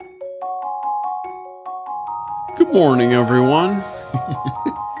Good morning, everyone.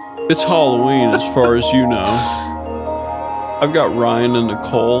 It's Halloween, as far as you know. I've got Ryan and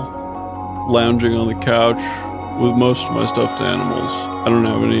Nicole lounging on the couch with most of my stuffed animals. I don't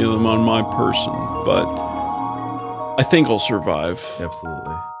have any of them on my person, but I think I'll survive.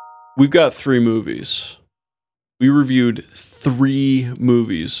 Absolutely. We've got 3 movies. We reviewed 3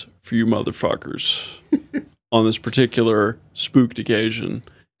 movies for you motherfuckers on this particular spooked occasion.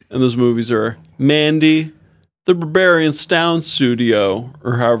 And those movies are Mandy, The Barbarian Sound Studio,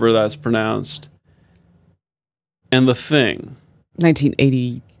 or however that's pronounced, and The Thing.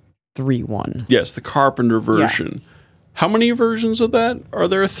 1983 one. Yes, the Carpenter version. Yeah. How many versions of that? Are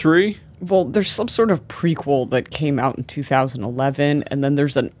there 3? Well, there's some sort of prequel that came out in 2011, and then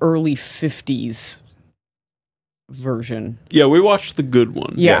there's an early 50s version. Yeah, we watched the good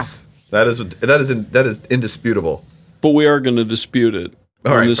one. Yeah. Yes. That is indisputable. But we are going to dispute it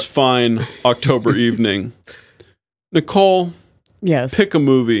on this fine October evening. Nicole, yes, pick a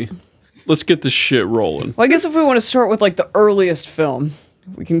movie. Let's get this shit rolling. Well, I guess if we want to start with like the earliest film,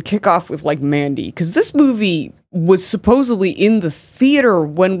 we can kick off with like Mandy, because this movie was supposedly in the theater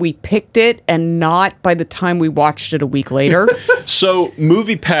when we picked it and not by the time we watched it a week later. So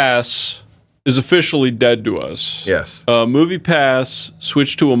MoviePass is officially dead to us. Yes. MoviePass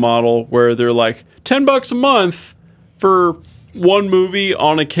switched to a model where they're like $10 a month for one movie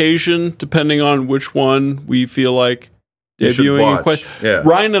on occasion, depending on which one we feel like debuting. Yeah.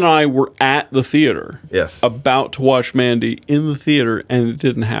 Ryan and I were at the theater. Yes. About to watch Mandy in the theater, and it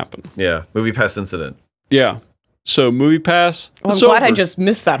didn't happen. Yeah. MoviePass incident. Yeah. So MoviePass. Well, I'm glad I just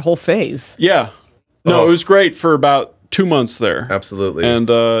missed that whole phase. Yeah. No, it was great for about 2 months there. Absolutely. And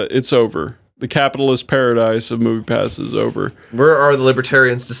it's over. The capitalist paradise of MoviePass is over. Where are the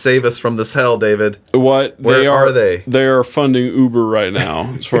libertarians to save us from this hell, David? Where are they? They are funding Uber right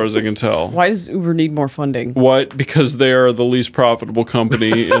now, as far as I can tell. Why does Uber need more funding? What? Because they are the least profitable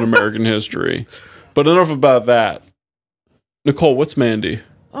company in American history. But enough about that. Nicole, what's Mandy?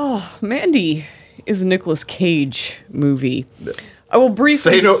 Oh, Mandy is a Nicolas Cage movie. I will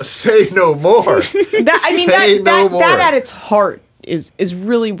briefly say no more. That at its heart is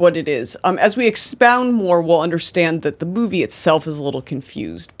really what it is. As we expound more, we'll understand that the movie itself is a little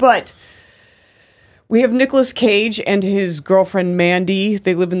confused. But we have Nicolas Cage and his girlfriend Mandy.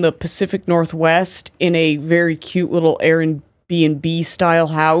 They live in the Pacific Northwest in a very cute little Airbnb style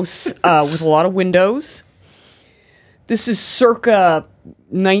house with a lot of windows. This is circa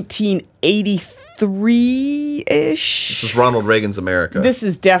 1983-ish. This is Ronald Reagan's America. This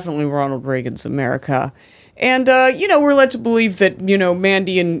is definitely Ronald Reagan's America. And, we're led to believe that,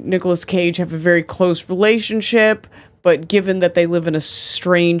 Mandy and Nicolas Cage have a very close relationship, but given that they live in a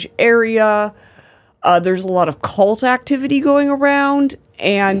strange area, there's a lot of cult activity going around,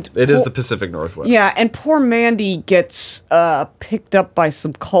 and... It is the Pacific Northwest. Yeah, and poor Mandy gets picked up by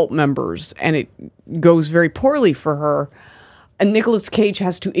some cult members, and it goes very poorly for her, and Nicolas Cage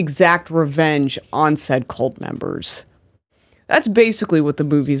has to exact revenge on said cult members. That's basically what the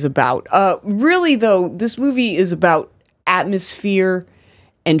movie's about. Really, though, this movie is about atmosphere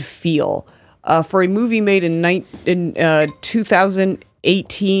and feel. For a movie made in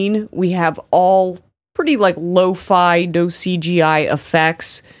 2018, we have all pretty like lo-fi, no CGI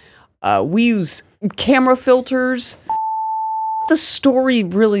effects. We use camera filters. The story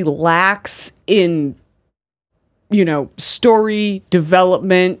really lacks in, story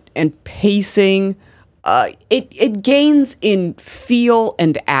development and pacing. It gains in feel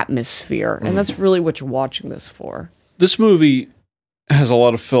and atmosphere, and that's really what you're watching this for. This movie has a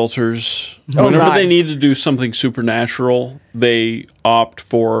lot of filters. Whenever they need to do something supernatural, they opt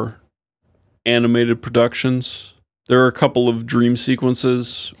for animated productions. There are a couple of dream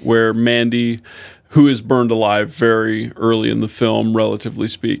sequences where Mandy, who is burned alive very early in the film, relatively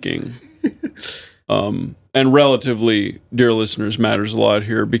speaking, and relatively, dear listeners, matters a lot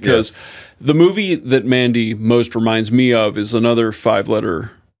here because the movie that Mandy most reminds me of is another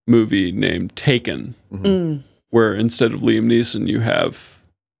 5-letter movie named Taken, where instead of Liam Neeson, you have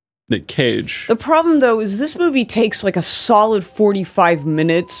Nick Cage. The problem, though, is this movie takes like a solid 45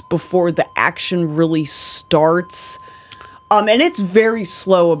 minutes before the action really starts. And it's very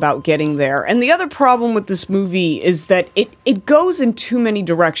slow about getting there. And the other problem with this movie is that it goes in too many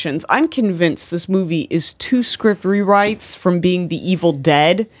directions. I'm convinced this movie is 2 script rewrites from being The Evil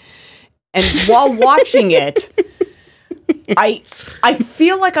Dead. And while watching it, I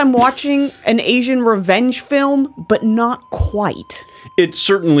feel like I'm watching an Asian revenge film, but not quite. It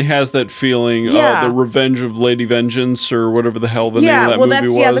certainly has that feeling. Yeah. The Revenge of Lady Vengeance, or whatever the hell the name of that movie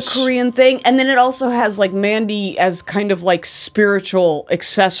was. Yeah, the Korean thing. And then it also has like Mandy as kind of like spiritual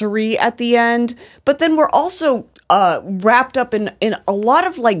accessory at the end. But then we're also wrapped up in a lot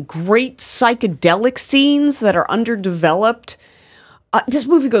of like great psychedelic scenes that are underdeveloped. This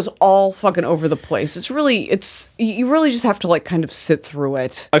movie goes all fucking over the place. You really just have to like kind of sit through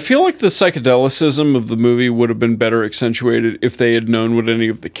it. I feel like the psychedelicism of the movie would have been better accentuated if they had known what any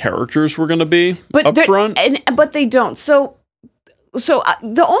of the characters were going to be up front. But they don't. So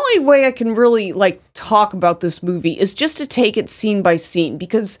the only way I can really like talk about this movie is just to take it scene by scene,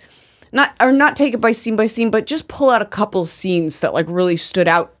 because not take it by scene, but just pull out a couple scenes that like really stood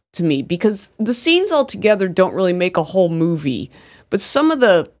out to me, because the scenes all together don't really make a whole movie. But some of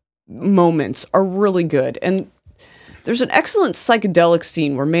the moments are really good. And there's an excellent psychedelic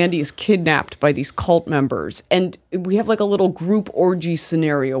scene where Mandy is kidnapped by these cult members. And we have like a little group orgy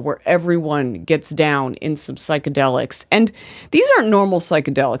scenario where everyone gets down in some psychedelics. And these aren't normal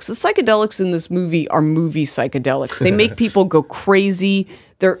psychedelics. The psychedelics in this movie are movie psychedelics. They make people go crazy.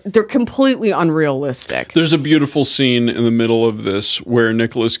 They're completely unrealistic. There's a beautiful scene in the middle of this where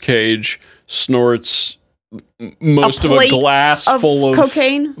Nicolas Cage snorts most of a glass full of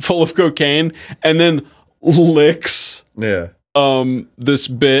cocaine, and then licks this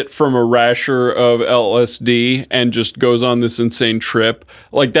bit from a rasher of LSD and just goes on this insane trip.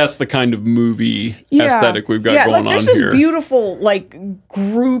 Like, that's the kind of movie aesthetic we've got going on here. There's this beautiful like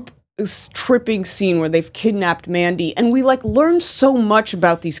group tripping scene where they've kidnapped Mandy, and we like learn so much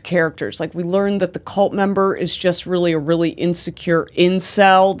about these characters. Like, we learn that the cult member is just really a really insecure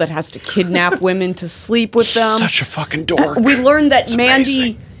incel that has to kidnap women to sleep with them. Such a fucking dork. We learn that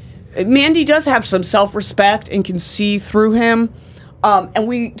Mandy does have some self-respect and can see through him. And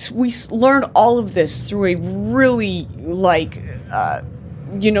we learned all of this through a really like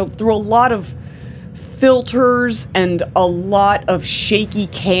through a lot of filters and a lot of shaky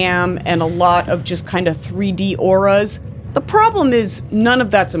cam and a lot of just kind of 3D auras. The problem is none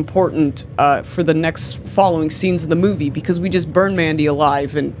of that's important for the next following scenes of the movie, because we just burn Mandy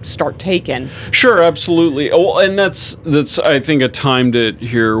alive and start Taken. Sure, absolutely. Oh, and that's I think I timed it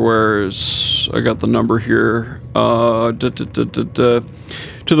here, whereas I got the number here. To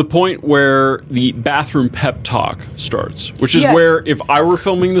the point where the bathroom pep talk starts, which is where, if I were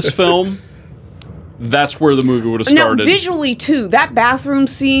filming this film, that's where the movie would have started. Now, visually, too, that bathroom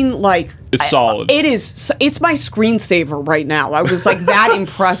scene, like... It's solid. It is. It's my screensaver right now. I was, like, that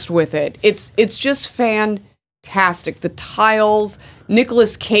impressed with it. It's just fantastic. The tiles,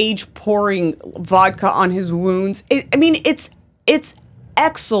 Nicolas Cage pouring vodka on his wounds. It's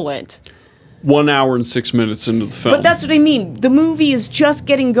excellent. 1 hour and 6 minutes into the film. But that's what I mean. The movie is just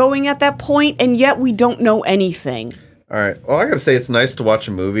getting going at that point, and yet we don't know anything. All right. Well, I gotta say, it's nice to watch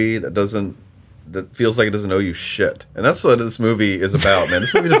a movie that feels like it doesn't owe you shit. And that's what this movie is about, man.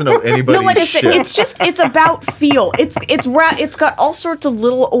 This movie doesn't owe anybody shit. No, like I said, it's about feel. It's got all sorts of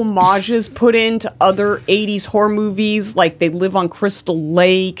little homages put into other 80s horror movies, like They Live on Crystal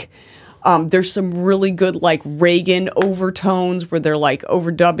Lake. There's some really good like Reagan overtones where they're like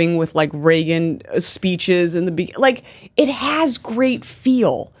overdubbing with like Reagan speeches in the beginning. Like, it has great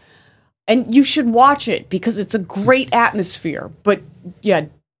feel. And you should watch it because it's a great atmosphere. But yeah,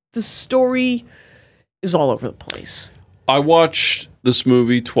 the story is all over the place. I watched this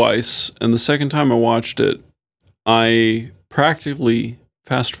movie twice, and the second time I watched it, I practically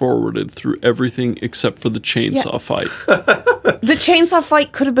fast-forwarded through everything except for the chainsaw fight. The chainsaw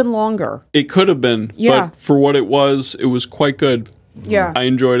fight could have been longer. It could have been, but for what it was quite good. Yeah. I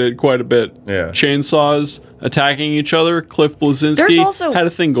enjoyed it quite a bit. Yeah. Chainsaws attacking each other. Cliff Bleszinski had a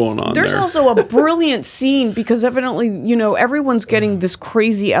thing going on there. There's also a brilliant scene because evidently, everyone's getting this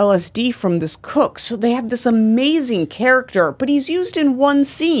crazy LSD from this cook. So they have this amazing character, but he's used in one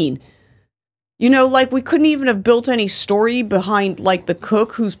scene. Like, we couldn't even have built any story behind, like, the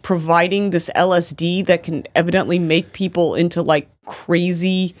cook who's providing this LSD that can evidently make people into, like,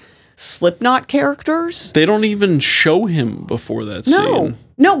 crazy Slipknot characters. They don't even show him before that scene.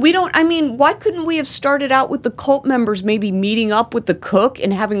 No, we don't. I mean, why couldn't we have started out with the cult members maybe meeting up with the cook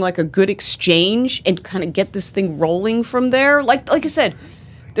and having, like, a good exchange and kind of get this thing rolling from there? Like I said,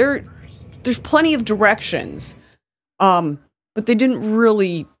 there's plenty of directions. But they didn't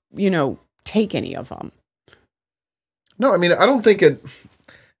really, take any of them. No, I mean, I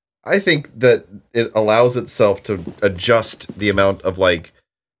think that it allows itself to adjust the amount of like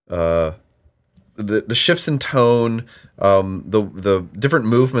the shifts in tone, the different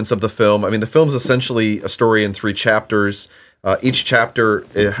movements of the film. I mean, the film's essentially a story in 3 chapters. Each chapter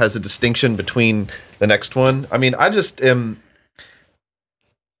has a distinction between the next one. I mean, I just am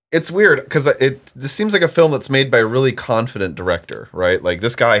it's weird because this seems like a film that's made by a really confident director, right? Like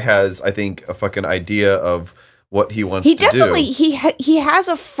this guy has, I think, a fucking idea of what he wants to do. He has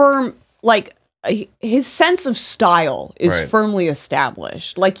a firm, like, his sense of style is firmly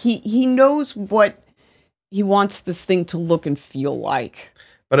established. Like he knows what he wants this thing to look and feel like.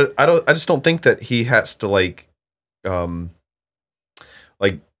 But I just don't think that he has to like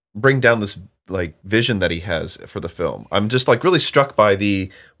bring down this like vision that he has for the film. I'm just like really struck by the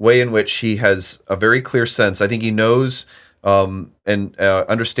way in which he has a very clear sense. I think he knows and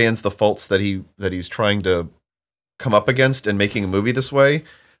understands the faults that he's trying to come up against in making a movie this way.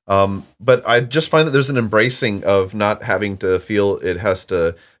 But I just find that there's an embracing of not having to feel it has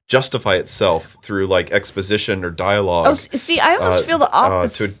to justify itself through like exposition or dialogue. Oh, see, I almost feel the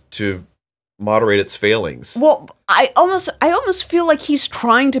opposite. To moderate its failings. Well, I almost feel like he's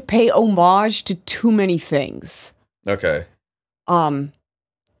trying to pay homage to too many things. Okay.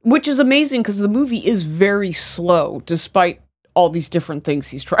 Which is amazing because the movie is very slow, despite all these different things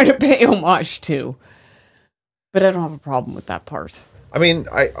he's trying to pay homage to. But I don't have a problem with that part. I mean,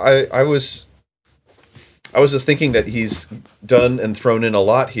 I was just thinking that he's done and thrown in a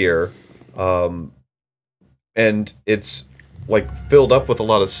lot here, and it's like filled up with a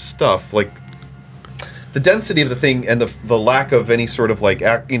lot of stuff, like the density of the thing and the lack of any sort of like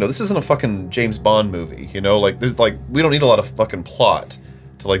this isn't a fucking James Bond movie, like there's like we don't need a lot of fucking plot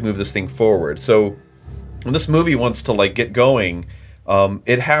to like move this thing forward. So when this movie wants to like get going,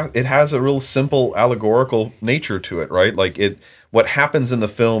 it has a real simple allegorical nature to it, right? Like what happens in the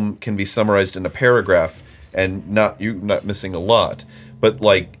film can be summarized in a paragraph and not missing a lot. But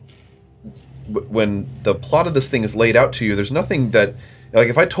like when the plot of this thing is laid out to you, there's nothing that like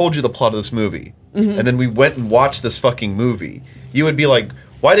if I told you the plot of this movie and then we went and watched this fucking movie, you would be like,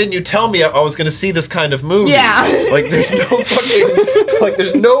 why didn't you tell me I was going to see this kind of movie? Yeah. Like there's no fucking like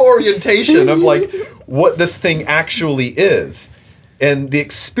there's no orientation of like what this thing actually is. And the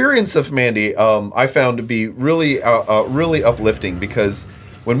experience of Mandy, I found to be really, really uplifting because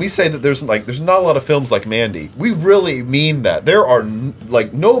when we say that there's not a lot of films like Mandy, we really mean that. There are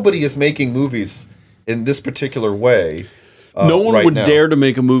like nobody is making movies in this particular way. No one would dare to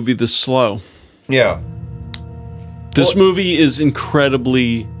make a movie this slow. Yeah. This movie is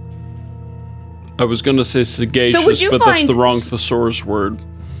incredibly. I was going to say sagacious, but that's the wrong thesaurus word.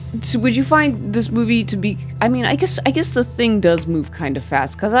 So would you find this movie to be? I mean, I guess the thing does move kind of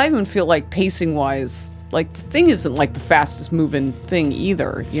fast because I even feel like pacing wise, like the thing isn't like the fastest moving thing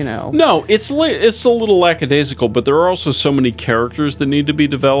either. No, it's a little lackadaisical, but there are also so many characters that need to be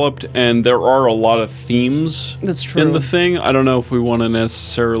developed, and there are a lot of themes. That's true. In the thing, I don't know if we want to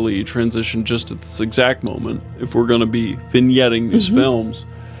necessarily transition just at this exact moment if we're going to be vignetting these films.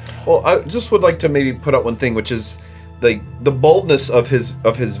 Well, I just would like to maybe put out one thing, which is. Like the boldness of his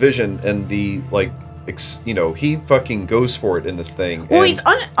vision and the like, he fucking goes for it in this thing. Well, he's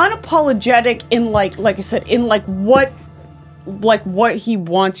unapologetic in like I said, in like what he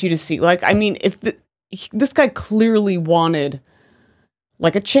wants you to see. Like, I mean, if this guy clearly wanted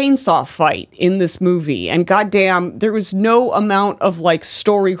like a chainsaw fight in this movie, and goddamn, there was no amount of like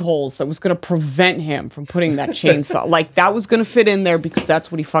story holes that was going to prevent him from putting that chainsaw. Like that was going to fit in there because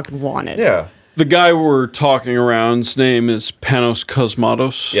that's what he fucking wanted. Yeah. The guy we're talking around's name is Panos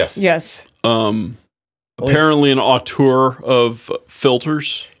Cosmatos. Yes. Apparently an auteur of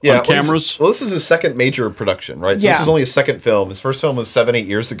filters on cameras. Well, this is his second major production, right? So this is only his second film. His first film was 7-8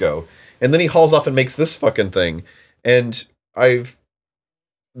 years ago. And then he hauls off and makes this fucking thing. And the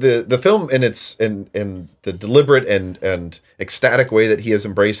film in the deliberate and ecstatic way that he has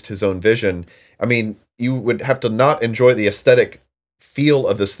embraced his own vision, I mean, you would have to not enjoy the aesthetic feel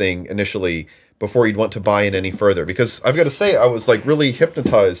of this thing initially before you'd want to buy in any further, because I've got to say I was like really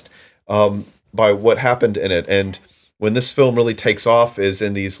hypnotized by what happened in it. And when this film really takes off is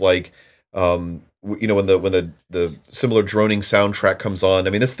in these like when the similar droning soundtrack comes on.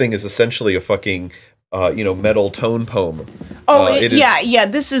 I mean, this thing is essentially a fucking metal tone poem.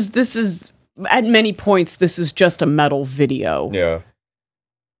 This is at many points this is just a metal video. Yeah.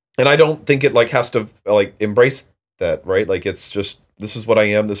 And I don't think it like has to like embrace that, right? Like it's just, this is what I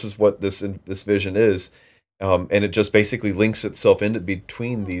am, this is what this vision is, and it just basically links itself into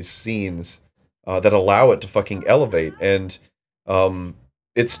between these scenes that allow it to fucking elevate, and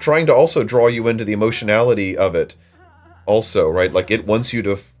it's trying to also draw you into the emotionality of it also, right? Like it wants you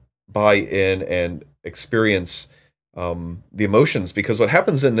to buy in and experience the emotions, because what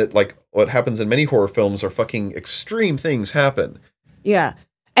happens in many horror films are fucking extreme things happen. Yeah.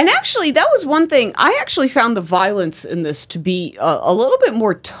 And actually, that was one thing. I actually found the violence in this to be a little bit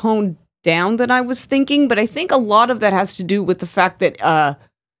more toned down than I was thinking. But I think a lot of that has to do with the fact that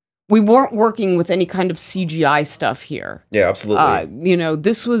we weren't working with any kind of CGI stuff here. Yeah, absolutely.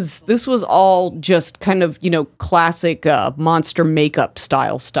 This was all just kind of, classic monster makeup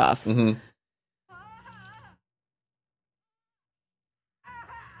style stuff. Mm-hmm.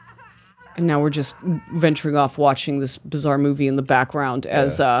 And now we're just venturing off watching this bizarre movie in the background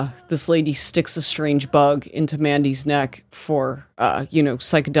as this lady sticks a strange bug into Mandy's neck for,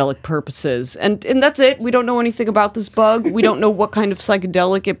 psychedelic purposes. And that's it. We don't know anything about this bug. We don't know what kind of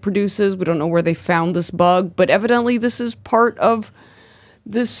psychedelic it produces. We don't know where they found this bug. But evidently this is part of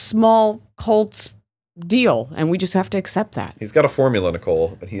this small cult's deal. And we just have to accept that. He's got a formula,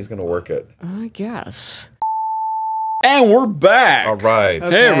 Nicole, and he's going to work it. I guess. And we're back. All right. Okay.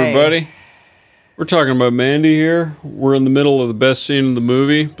 Hey, everybody. We're talking about Mandy here. We're in the middle of the best scene in the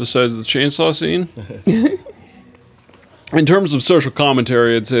movie, besides the chainsaw scene. In terms of social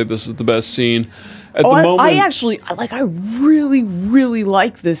commentary, I'd say this is the best scene. At the moment, I really, really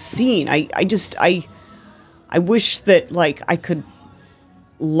like this scene. I wish that, I could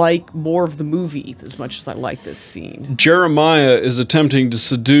like more of the movie as much as I like this scene. Jeremiah is attempting to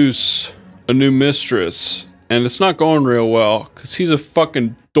seduce a new mistress, and it's not going real well, because he's a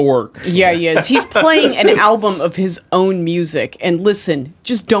fucking dork. Yeah, he is. He's playing an album of his own music. And listen,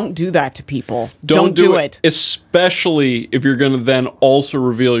 just don't do that to people. Don't do it. Especially if you're going to then also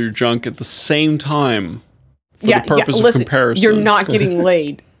reveal your junk at the same time for the purpose of comparison. You're not getting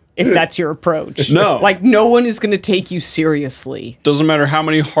laid if that's your approach. No. No one is going to take you seriously. Doesn't matter how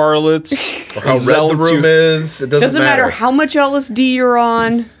many harlots or how red the room is. It doesn't matter how much LSD you're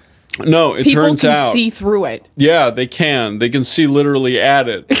on. No, it People turns can out see through it. Yeah, they can. They can see literally at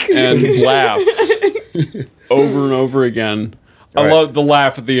it and laugh over and over again. Right. I love the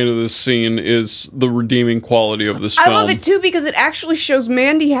laugh at the end of this scene is the redeeming quality of this film. I love it too because it actually shows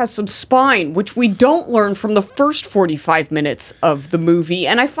Mandy has some spine, which we don't learn from the first 45 minutes of the movie,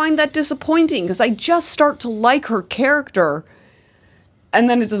 and I find that disappointing because I just start to like her character. And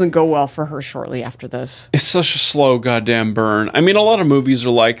then it doesn't go well for her shortly after this. It's such a slow goddamn burn. I mean, a lot of movies are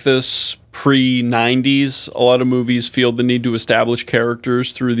like this pre-90s. A lot of movies feel the need to establish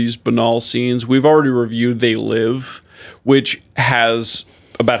characters through these banal scenes. We've already reviewed They Live, which has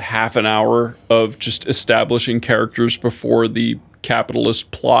about half an hour of just establishing characters before the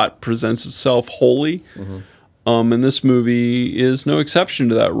capitalist plot presents itself wholly. Mm-hmm. And this movie is no exception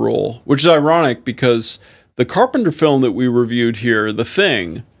to that rule, which is ironic because the Carpenter film that we reviewed here, The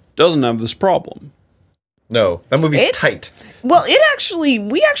Thing, doesn't have this problem. No, that movie's tight. Well,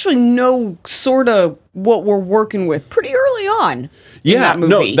 we actually know sort of what we're working with pretty early on. Yeah, in that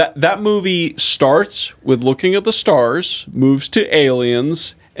movie. No, that movie starts with looking at the stars, moves to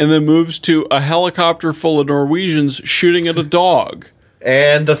aliens, and then moves to a helicopter full of Norwegians shooting at a dog.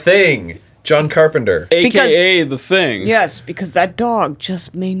 And The Thing. John Carpenter. AKA The Thing. Yes, because that dog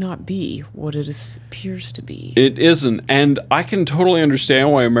just may not be what it appears to be. It isn't. And I can totally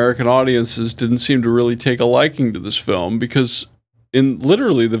understand why American audiences didn't seem to really take a liking to this film, because in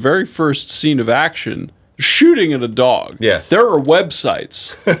literally the very first scene of action, shooting at a dog. Yes. There are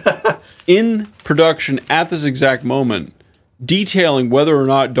websites in production at this exact moment detailing whether or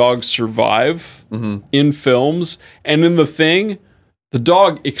not dogs survive in films. And in The Thing, the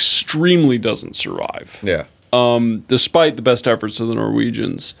dog extremely doesn't survive. Yeah. Despite the best efforts of the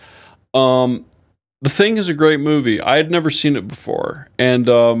Norwegians. The Thing is a great movie. I had never seen it before. And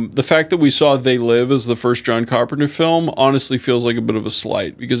the fact that we saw They Live as the first John Carpenter film honestly feels like a bit of a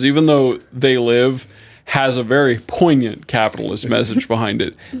slight. Because even though They Live has a very poignant capitalist message behind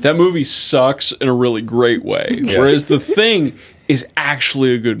it, that movie sucks in a really great way. Yeah. Whereas The Thing is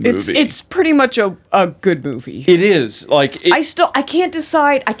actually a good movie. It's pretty much a good movie. It is. I can't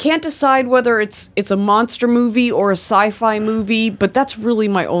decide whether it's a monster movie or a sci-fi movie, but that's really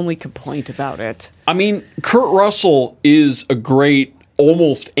my only complaint about it. I mean, Kurt Russell is a great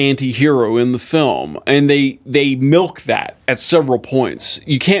almost anti-hero in the film, and they milk that at several points.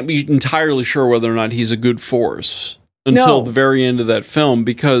 You can't be entirely sure whether or not he's a good force until the very end of that film,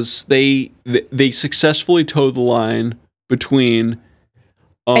 because they successfully toe the line between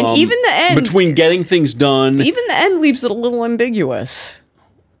and even the end, between getting things done. Even the end leaves it a little ambiguous.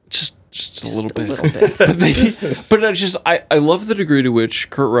 Just a little bit. But I love the degree to which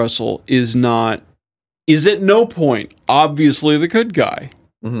Kurt Russell is at no point obviously the good guy.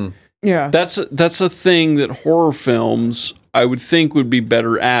 Mm-hmm. Yeah, that's a thing that horror films I would think would be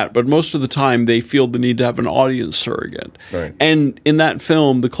better at, but most of the time they feel the need to have an audience surrogate. Right. And in that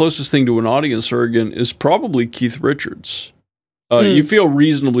film, the closest thing to an audience surrogate is probably Keith Richards. You feel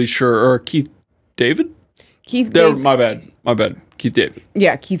reasonably sure, or Keith David? David. My bad. Keith David.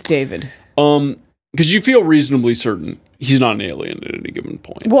 Yeah, Keith David. Because you feel reasonably certain he's not an alien at any given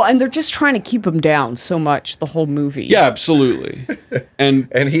point. Well, and they're just trying to keep him down so much the whole movie. Yeah, absolutely. And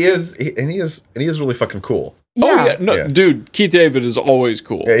he is really fucking cool. Yeah. Oh yeah, no, dude, Keith David is always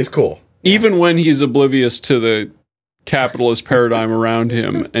cool. Yeah, he's cool. Even when he's oblivious to the capitalist paradigm around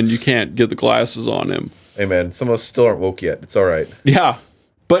him, and you can't get the glasses on him. Hey man, some of us still aren't woke yet. It's all right. Yeah,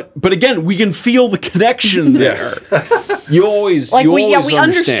 but again, we can feel the connection there. Yes. You always we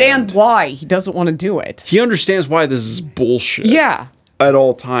understand why he doesn't want to do it. He understands why this is bullshit. Yeah. At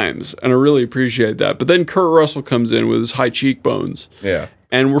all times, and I really appreciate that. But then Kurt Russell comes in with his high cheekbones. Yeah.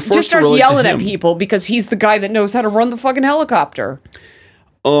 And we're forced just starts to yelling at people because he's the guy that knows how to run the fucking helicopter.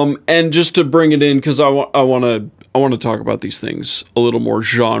 And just to bring it in, because I want to talk about these things a little more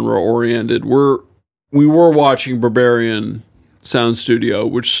genre oriented. We were watching Barbarian Sound Studio,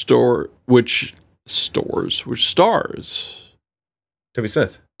 which stars Toby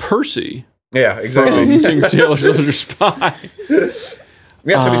Smith, Percy. Yeah, exactly. From Tinker Tailor Soldier Spy.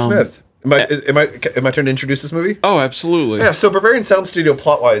 Yeah, Toby Smith. Am I turn to introduce this movie? Oh, absolutely. Yeah, so Barbarian Sound Studio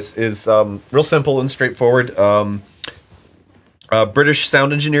plot-wise is real simple and straightforward. A British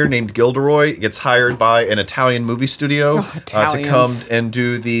sound engineer named Gilderoy gets hired by an Italian movie studio to come and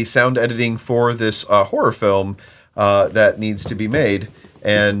do the sound editing for this horror film that needs to be made.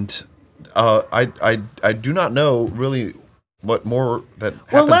 And I do not know really what more that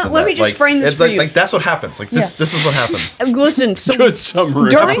happens. Well, let me just frame this for you. Like that's what happens. Like this is what happens. Listen, so good summary.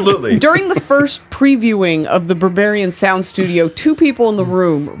 Absolutely. During the first previewing of the Barbarian Sound Studio, 2 people in the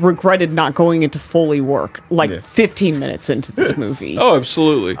room regretted not going into Foley work 15 minutes into this movie. Oh,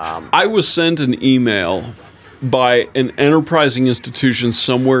 absolutely. I was sent an email by an enterprising institution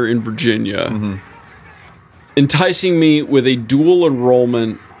somewhere in Virginia enticing me with a dual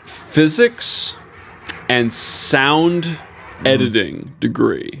enrollment physics and sound editing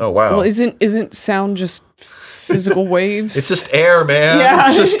degree. Oh wow. Well, isn't sound just physical waves? It's just air, man. Yeah.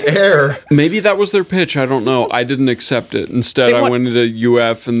 It's just air. Maybe that was their pitch. I don't know. I didn't accept it. Instead, I went into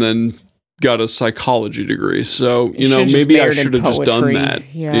UF and then got a psychology degree. So, maybe I should have just done that.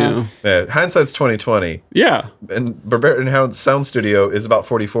 Yeah. Hindsight's 20/20. Yeah. And Barbarian Sound Studio is about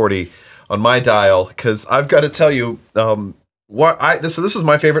 40/40 on my dial, because I've got to tell you, this is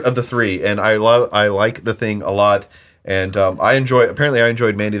my favorite of the 3, and I like The Thing a lot. And I enjoyed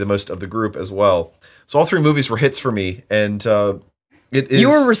Mandy the most of the group as well. So all 3 movies were hits for me, and You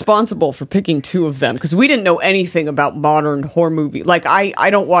were responsible for picking 2 of them, because we didn't know anything about modern horror movie. Like, I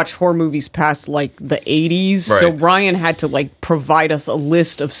don't watch horror movies past, like, the 80s, right. So Ryan had to, like, provide us a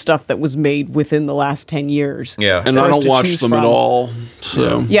list of stuff that was made within the last 10 years. Yeah. And I don't watch them at all,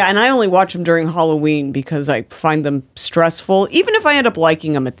 so... Yeah, and I only watch them during Halloween because I find them stressful. Even if I end up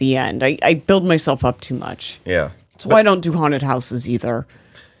liking them at the end, I build myself up too much. Yeah. That's why I don't do haunted houses either.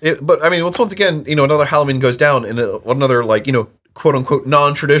 But I mean, once again, another Halloween goes down, and another, like, quote unquote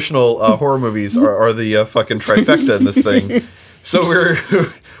non-traditional horror movies are the fucking trifecta in this thing. So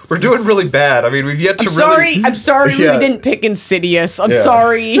we're doing really bad. I mean, we've yet to I'm sorry we didn't pick Insidious. I'm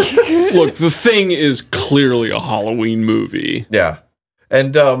sorry. Look, The Thing is clearly a Halloween movie. Yeah.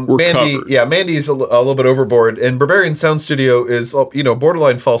 And Mandy's a little bit overboard, and Barbarian Sound Studio is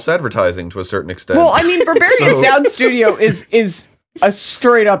borderline false advertising to a certain extent. Well, I mean, Barbarian Sound Studio is a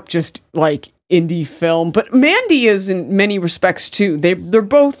straight up just like indie film, but Mandy is in many respects too. They're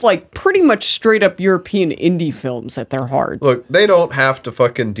both like pretty much straight up European indie films at their heart. Look, they don't have to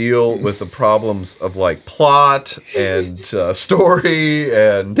fucking deal with the problems of like plot and story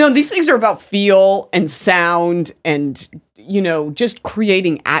and no, these things are about feel and sound and just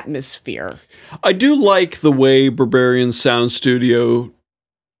creating atmosphere. I do like the way Barbarian Sound Studio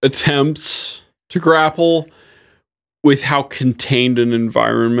attempts to grapple with how contained an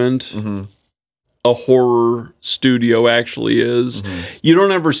environment a horror studio actually is. You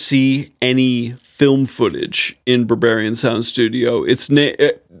don't ever see any film footage in Barbarian Sound Studio.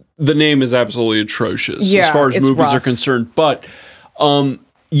 The name is absolutely atrocious as far as movies are concerned, but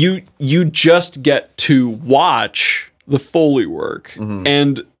you just get to watch the Foley work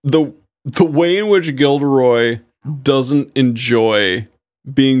and the way in which Gilderoy doesn't enjoy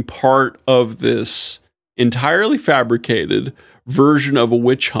being part of this entirely fabricated version of a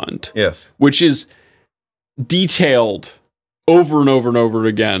witch hunt. Yes. Which is detailed over and over and over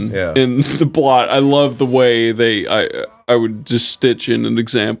again in the plot. I love the way I would just stitch in an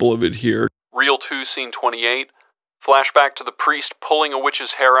example of it here. Reel 2, scene 28. Flashback to the priest pulling a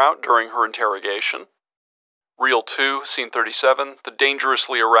witch's hair out during her interrogation. Reel 2, scene 37. The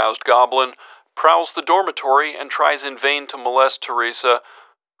dangerously aroused goblin prowls the dormitory and tries in vain to molest Teresa,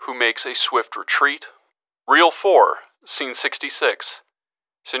 who makes a swift retreat. Reel 4, scene 66.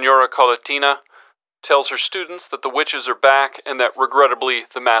 Signora Colatina tells her students that the witches are back and that, regrettably,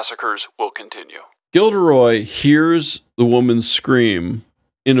 the massacres will continue. Gilderoy hears the woman scream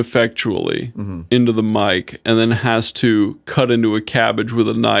ineffectually into the mic and then has to cut into a cabbage with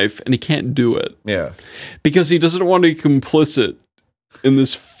a knife, and he can't do it. Yeah. Because he doesn't want to be complicit in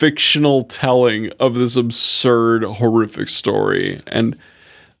this fictional telling of this absurd, horrific story. And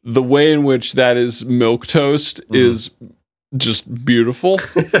the way in which that is milquetoast is just beautiful.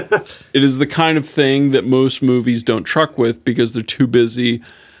 It is the kind of thing that most movies don't truck with because they're too busy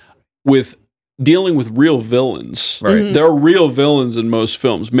with dealing with real villains. Right. There are real villains in most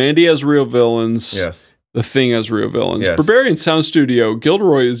films. Mandy has real villains. Yes. The Thing has real villains. Yes. Berberian Sound Studio,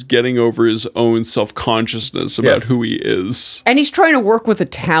 Gilderoy is getting over his own self-consciousness about who he is. And he's trying to work with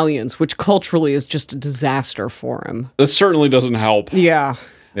Italians, which culturally is just a disaster for him. That certainly doesn't help. Yeah.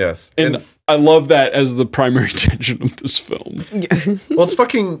 Yes. And I love that as the primary tension of this film. Well, it's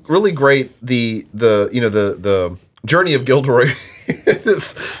fucking really great. The journey of Gilderoy.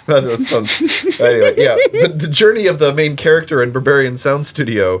 That sounds, anyway, yeah. But the journey of the main character in Berberian Sound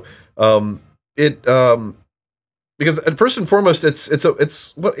Studio, because first and foremost, it's a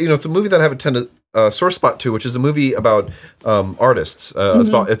movie that I have a tend to sore spot to, which is a movie about artists.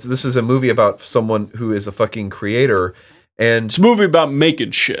 This is a movie about someone who is a fucking creator. And it's a movie about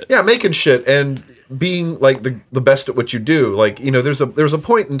making shit. Yeah, making shit and being like the best at what you do. Like, there was a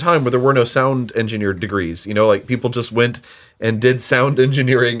point in time where there were no sound engineer degrees. Like people just went and did sound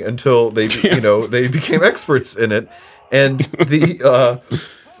engineering until they they became experts in it. And the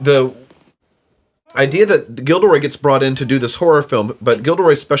idea that Gilderoy gets brought in to do this horror film, but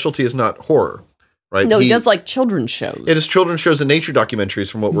Gilderoy's specialty is not horror. Right? No, he does like children's shows. It is children's shows and nature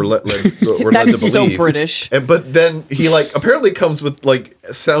documentaries, from what we're led to believe. That is so British. But then he apparently comes with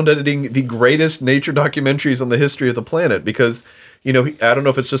sound editing the greatest nature documentaries on the history of the planet, because I don't know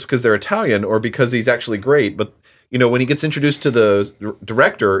if it's just because they're Italian or because he's actually great, but when he gets introduced to the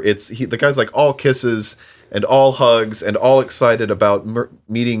director, the guy's like all kisses and all hugs and all excited about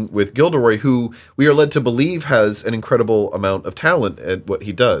meeting with Gilderoy, who we are led to believe has an incredible amount of talent at what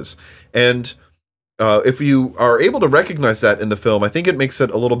he does. And if you are able to recognize that in the film, I think it makes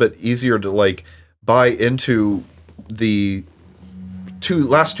it a little bit easier to buy into the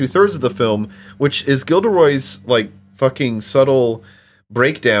last 2/3 of the film, which is Gilderoy's fucking subtle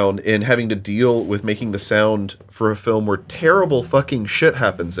breakdown in having to deal with making the sound for a film where terrible fucking shit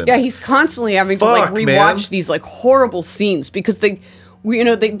happens in it. Yeah, he's constantly having to rewatch these horrible scenes because they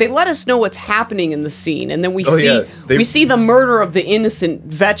let us know what's happening in the scene, and then we see the murder of the innocent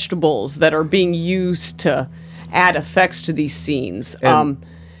vegetables that are being used to add effects to these scenes.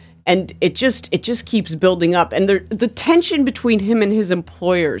 And it just keeps building up, and the tension between him and his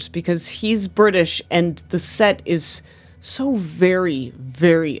employers, because he's British and the set is so very,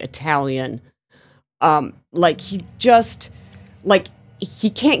 very Italian. He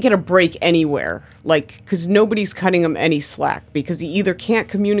can't get a break anywhere, because nobody's cutting him any slack, because he either can't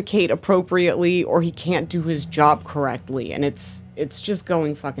communicate appropriately or he can't do his job correctly, and it's just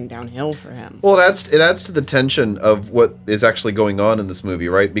going fucking downhill for him. Well, it adds to the tension of what is actually going on in this movie,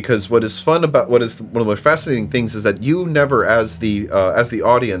 right? Because what is one of the most fascinating things is that you never, as the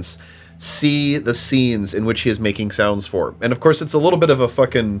audience, see the scenes in which he is making sounds for, and of course, it's a little bit of a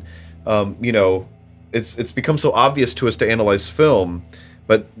fucking, It's become so obvious to us to analyze film,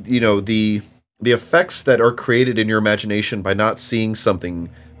 but the effects that are created in your imagination by not seeing something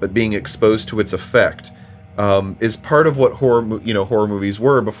but being exposed to its effect is part of what horror movies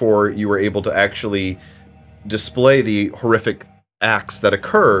were before you were able to actually display the horrific acts that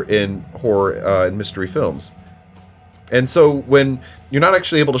occur in horror and mystery films. And so when you're not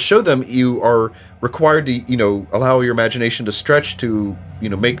actually able to show them, you are required to, allow your imagination to stretch to,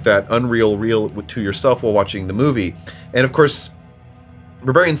 make that unreal real to yourself while watching the movie. And of course,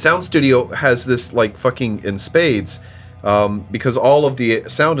 Berberian Sound Studio has this fucking in spades, because all of the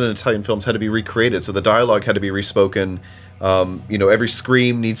sound in Italian films had to be recreated. So the dialogue had to be respoken. Every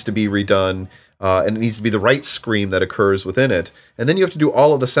scream needs to be redone. And it needs to be the right scream that occurs within it. And then you have to do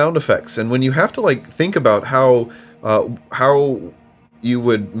all of the sound effects. And when you have to think about how you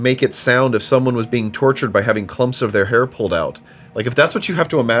would make it sound if someone was being tortured by having clumps of their hair pulled out. If that's what you have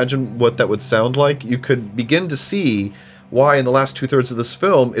to imagine what that would sound like, you could begin to see why in the last 2/3 of this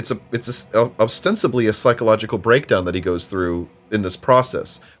film, it's ostensibly a psychological breakdown that he goes through in this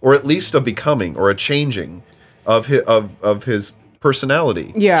process, or at least a becoming or a changing of his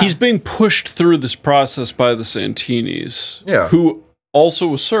personality. Yeah. He's being pushed through this process by the Santinis, who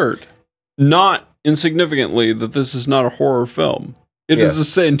also assert, not insignificantly, that this is not a horror film. It is a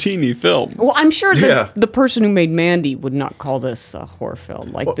Santini film. Well, I'm sure that the person who made Mandy would not call this a horror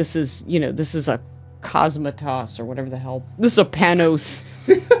film. This is a Cosmatos or whatever the hell. This is a Panos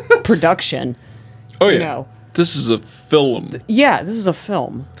production. Oh yeah, this is a film. Yeah, this is a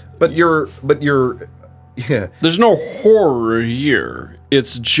film. But you're yeah. There's no horror here.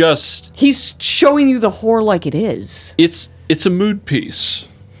 It's just he's showing you the horror like it is. It's a mood piece.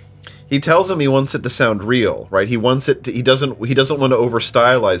 He tells him he wants it to sound real, right? He wants it to, he doesn't want to over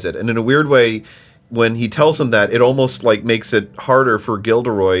stylize it. And in a weird way, when he tells him that, it almost like makes it harder for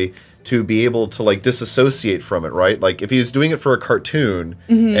Gilderoy to be able to like disassociate from it, right? Like if he was doing it for a cartoon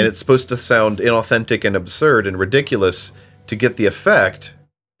and it's supposed to sound inauthentic and absurd and ridiculous to get the effect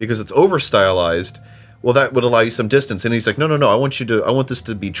because it's over stylized, well, that would allow you some distance. And he's like, no, I want this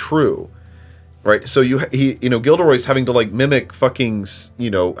to be true. Right, so Gilderoy's having to like mimic fucking,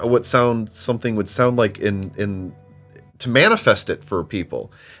 what something would sound like in to manifest it for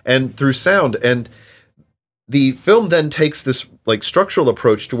people, and through sound. And the film then takes this like structural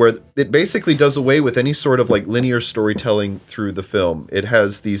approach to where it basically does away with any sort of like linear storytelling through the film. It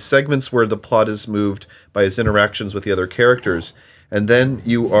has these segments where the plot is moved by his interactions with the other characters, and then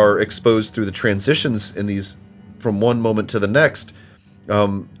you are exposed through the transitions in these from one moment to the next.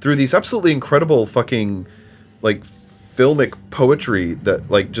 Through these absolutely incredible fucking like filmic poetry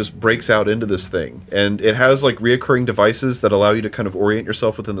that like just breaks out into this thing, and it has like reoccurring devices that allow you to kind of orient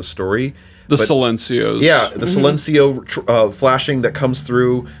yourself within the story. The silencios, the silencio flashing that comes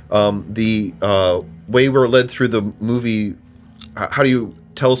through. The way we're led through the movie. How do you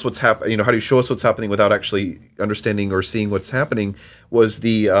tell us what's happening? How do you show us what's happening without actually understanding or seeing what's happening? Was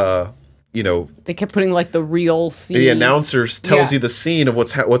the they kept putting like the real scene. The announcer tells you the scene of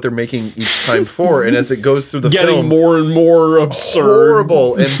what they're making each time for, and as it goes through the film, getting more and more absurd,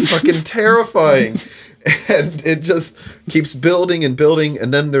 horrible, and fucking terrifying, and it just keeps building and building.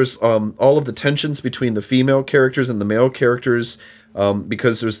 And then there's all of the tensions between the female characters and the male characters,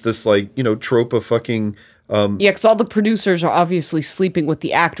 because there's this like trope of fucking. Because all the producers are obviously sleeping with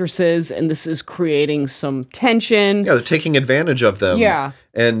the actresses, and this is creating some tension. Yeah, they're taking advantage of them. Yeah.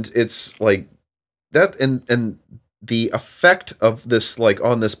 And it's like that, and the effect of this, like,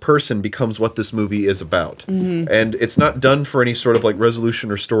 on this person becomes what this movie is about. Mm-hmm. And it's not done for any sort of, like,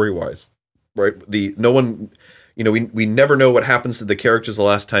 resolution or story-wise, right? We never know what happens to the characters the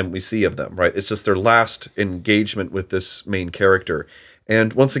last time we see of them, right? It's just their last engagement with this main character.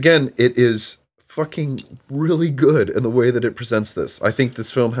 And once again, it is fucking really good in the way that it presents this. I think this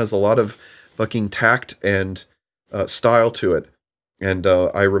film has a lot of fucking tact and style to it, and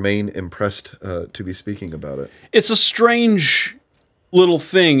I remain impressed to be speaking about it. It's a strange little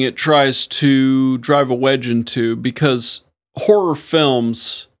thing it tries to drive a wedge into, because horror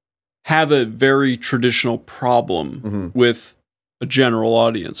films have a very traditional problem with a general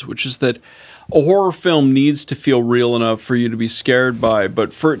audience, which is that a horror film needs to feel real enough for you to be scared by,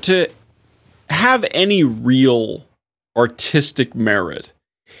 but for it to have any real artistic merit,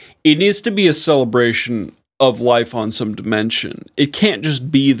 it needs to be a celebration of life on some dimension. It can't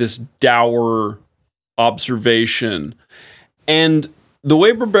just be this dour observation. And the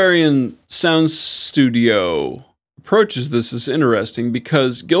way Berberian Sound Studio approaches this is interesting,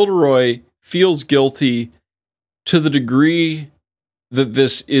 because Gilderoy feels guilty to the degree that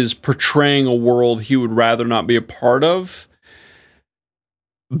this is portraying a world he would rather not be a part of.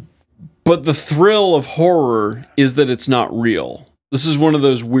 But the thrill of horror is that it's not real. This is one of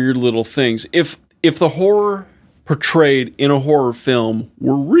those weird little things. If the horror portrayed in a horror film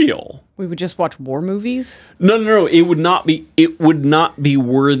were real, we would just watch war movies? No. It would not be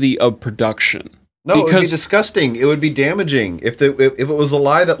worthy of production. No, it would be disgusting. It would be damaging. If it was a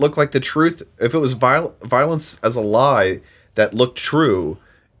lie that looked like the truth, if it was violence as a lie that looked true,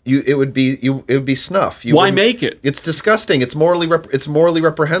 it would be snuff. Why make it? It's disgusting. It's morally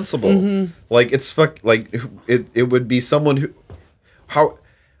reprehensible. Mm-hmm. Like it would be someone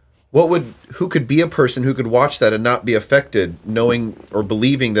who could be a person who could watch that and not be affected, knowing or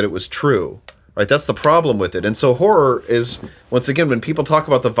believing that it was true. Right? That's the problem with it. And so horror is, once again, when people talk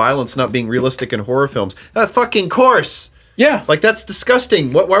about the violence not being realistic in horror films, that fucking course. Yeah. Like, that's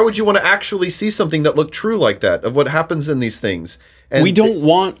disgusting. Why would you want to actually see something that looked true like that, of what happens in these things? And we don't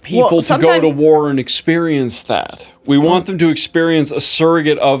want people to go to war and experience that. We want them to experience a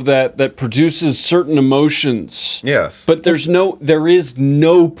surrogate of that produces certain emotions. Yes. But there is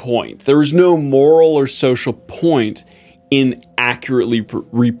no point. There is no moral or social point in accurately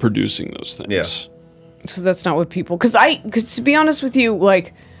reproducing those things. Yeah. So that's not what people... Because to be honest with you,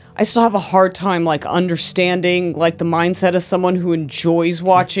 like, I still have a hard time, like, understanding, like, the mindset of someone who enjoys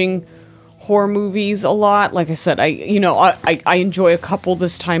watching horror movies a lot. Like I said, I enjoy a couple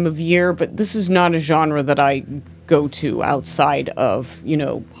this time of year, but this is not a genre that I go to outside of,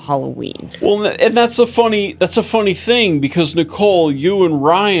 Halloween. Well, and that's a funny thing, because Nicole, you and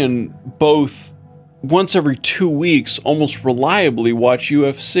Ryan both once every 2 weeks almost reliably watch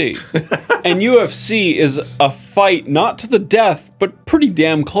UFC. And UFC is a fight not to the death, but pretty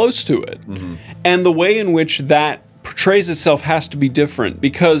damn close to it. Mm-hmm. And the way in which that portrays itself has to be different,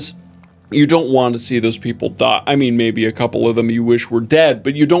 because you don't want to see those people die. I mean, maybe a couple of them you wish were dead,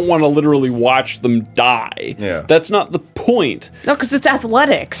 but you don't want to literally watch them die. Yeah. That's not the point. No, because it's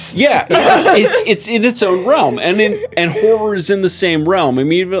athletics. Yeah, it's in its own realm, and horror is in the same realm. I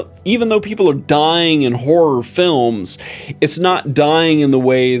mean, even though people are dying in horror films, it's not dying in the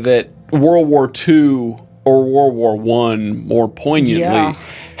way that World War II or World War I, more poignantly,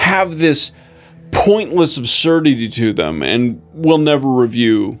 have this pointless absurdity to them. And we'll never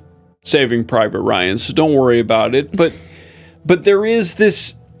review Saving Private Ryan, so don't worry about it. But there is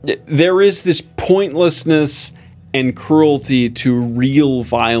this pointlessness and cruelty to real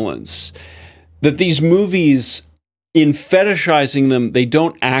violence that these movies, in fetishizing them, they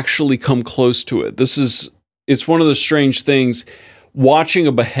don't actually come close to it. It's one of the strange things. Watching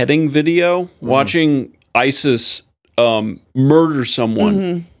a beheading video, watching ISIS murder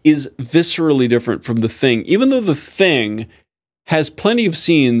someone is viscerally different from The Thing, even though The Thing has plenty of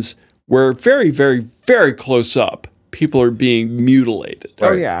scenes where very, very, very close up, people are being mutilated.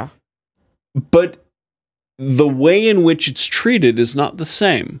 Oh, yeah. But the way in which it's treated is not the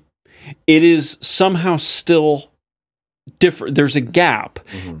same. It is somehow still different. There's a gap.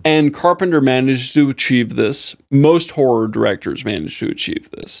 And Carpenter managed to achieve this. Most horror directors manage to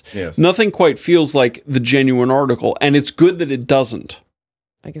achieve this. Yes. Nothing quite feels like the genuine article, and it's good that it doesn't.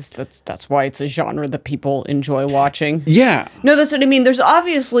 I guess that's why it's a genre that people enjoy watching. Yeah. No, that's what I mean. There's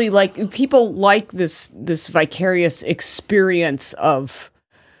obviously, people like this vicarious experience of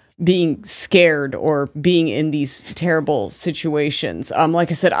being scared or being in these terrible situations. Like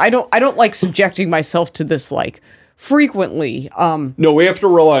I said, I don't like subjecting myself to this, frequently. No, we have to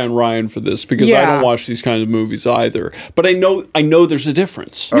rely on Ryan for this, because I don't watch these kind of movies either. But I know there's a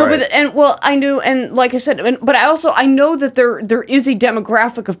difference. No, right. I knew, and like I said, but I know that there is a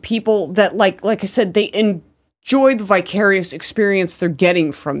demographic of people that like I said, they enjoy the vicarious experience they're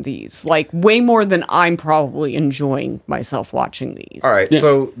getting from these, way more than I'm probably enjoying myself watching these. All right,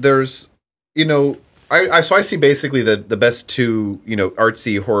 so there's, I see basically the best two,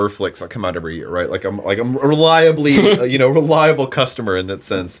 artsy horror flicks that come out every year, right? I'm reliably, reliable customer in that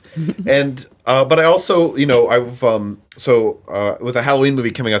sense. And but I also, I've with a Halloween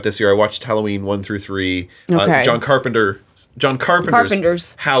movie coming out this year, I watched Halloween 1 through 3. Okay. John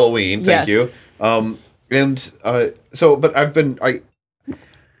Carpenter's Halloween. Thank you.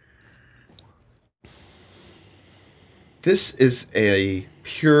 This is a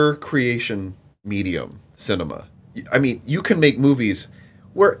pure creation medium, cinema. I mean, you can make movies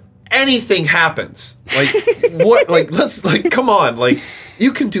where anything happens. Come on,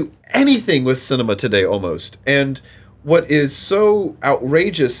 you can do anything with cinema today almost. And what is so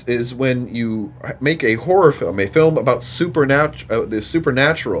outrageous is when you make a horror film, a film about the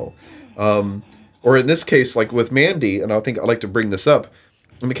supernatural, or in this case, like with Mandy, and I think I'd like to bring this up.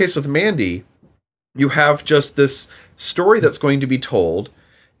 In the case with Mandy, you have just this story that's going to be told.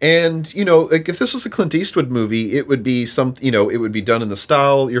 And, if this was a Clint Eastwood movie, it would be it would be done in the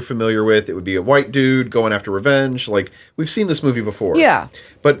style you're familiar with. It would be a white dude going after revenge. We've seen this movie before. Yeah.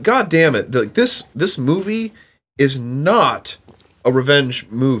 But God damn it, this movie is not a revenge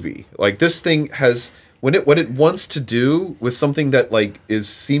movie. This thing has, what it wants to do with something that is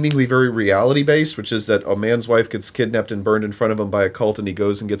seemingly very reality based, which is that a man's wife gets kidnapped and burned in front of him by a cult, and he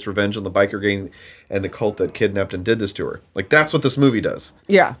goes and gets revenge on the biker gang and the cult that kidnapped and did this to her. That's what this movie does.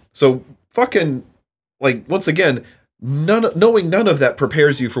 Yeah. So fucking, once again, knowing none of that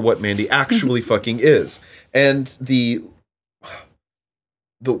prepares you for what Mandy actually fucking is. And the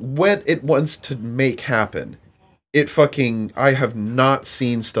what it wants to make happen, I have not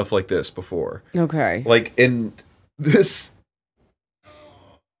seen stuff like this before. Okay. In this,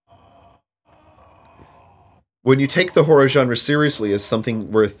 when you take the horror genre seriously as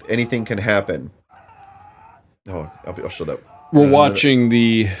something where anything can happen. Oh, I'll shut up. We're watching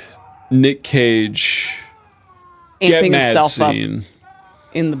the Nick Cage Amping get mad himself scene up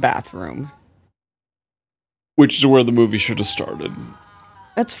in the bathroom, which is where the movie should have started.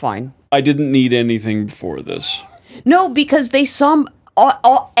 That's fine. I didn't need anything before this. No, because they sum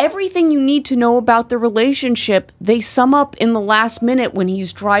everything you need to know about the relationship. They sum up in the last minute when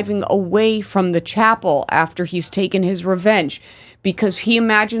he's driving away from the chapel after he's taken his revenge, because he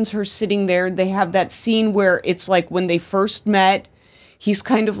imagines her sitting there. They have that scene where it's when they first met, he's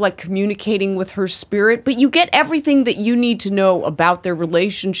kind of like communicating with her spirit, but you get everything that you need to know about their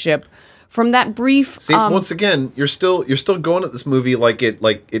relationship from that brief. See, once again, you're still going at this movie like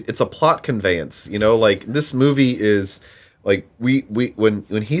it's a plot conveyance. You know, like this movie is like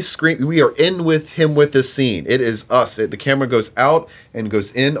when he's screaming, we are in with him with this scene. It is us. The camera goes out and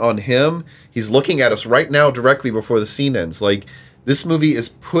goes in on him. He's looking at us right now directly before the scene ends. Like this movie is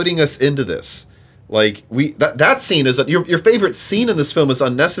putting us into this. Like that scene is your favorite scene in this film is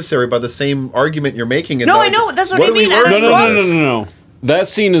unnecessary by the same argument you're making. I know that's what I mean. No. That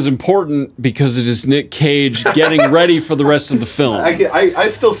scene is important because it is Nick Cage getting ready for the rest of the film. I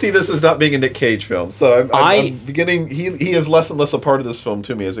still see this as not being a Nick Cage film, so I'm beginning. He is less and less a part of this film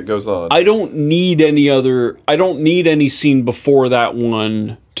to me as it goes on. I don't need any scene before that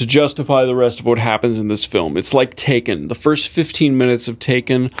one to justify the rest of what happens in this film. It's like Taken. The first 15 minutes of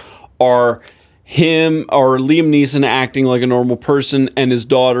Taken are him or Liam Neeson acting like a normal person and his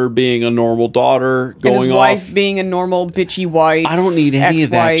daughter being a normal daughter going off. And his wife being a normal bitchy wife. I don't need any of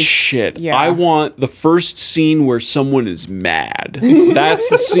that shit. Yeah. I want the first scene where someone is mad. That's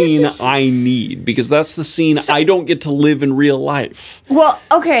the scene I need because that's the scene I don't get to live in real life. Well,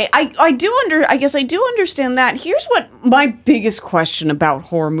 okay, I guess I do understand that. Here's what my biggest question about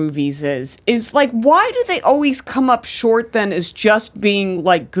horror movies is like, why do they always come up short then as just being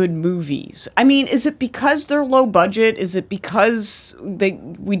like good movies? I mean, is it because they're low budget? Is it because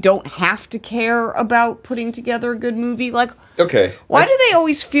we don't have to care about putting together a good movie? Like, okay, why do they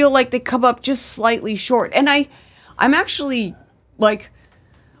always feel like they come up just slightly short? And I'm actually like,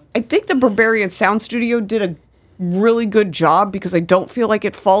 I think the Barbarian Sound Studio did a really good job because I don't feel like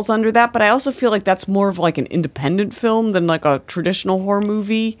it falls under that, but I also feel like that's more of like an independent film than like a traditional horror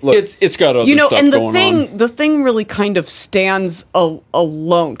movie. Look, it's got other stuff and going on. The thing really kind of stands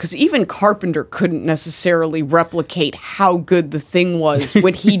alone because even Carpenter couldn't necessarily replicate how good The Thing was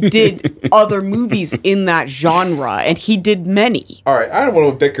when he did other movies in that genre, and he did many. All right, I don't want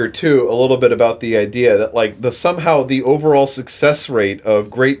to bicker too a little bit about the idea that like somehow the overall success rate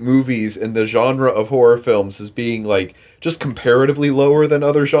of great movies in the genre of horror films is being like just comparatively lower than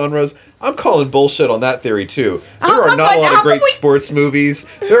other genres. I'm calling bullshit on that theory too. There are not a lot of great sports movies.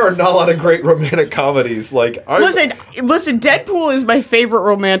 There are not a lot of great romantic comedies. Like listen, Deadpool is my favorite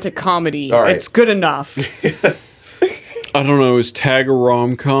romantic comedy. All right. It's good enough. I don't know. Is Tag a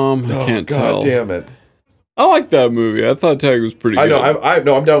rom-com? I can't tell. God damn it! I like that movie. I thought Tag was pretty good. I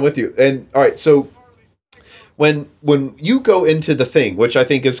know. I'm down with you. And all right, so when you go into The Thing, which I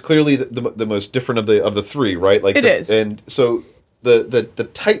think is clearly the most different of the three, right? Like it is. And so the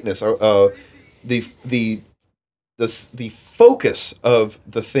tightness, the focus of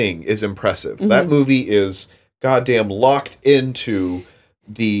The Thing is impressive. Mm-hmm. That movie is goddamn locked into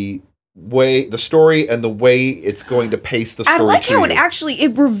the story and the way it's going to pace the story. I like how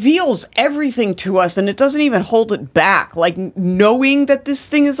it reveals everything to us and it doesn't even hold it back. Like knowing that this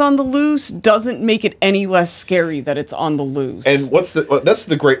thing is on the loose doesn't make it any less scary that it's on the loose. And that's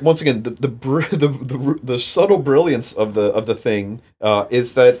the great, once again, the subtle brilliance of the thing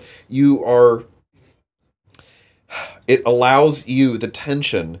is that it allows you the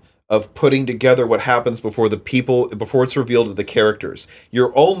tension of putting together what happens before it's revealed to the characters.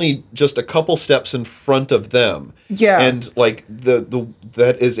 You're only just a couple steps in front of them. Yeah. And like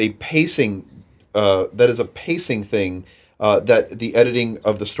that is a pacing thing that the editing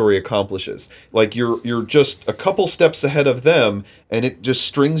of the story accomplishes. Like you're just a couple steps ahead of them, and it just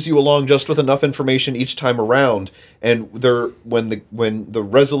strings you along just with enough information each time around. And when the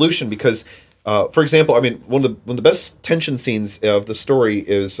resolution, because for example, I mean, one of the best tension scenes of the story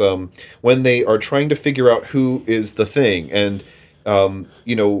is when they are trying to figure out who is the thing, and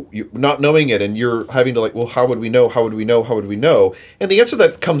you're not knowing it, and you're having to like, well, how would we know? How would we know? How would we know? And the answer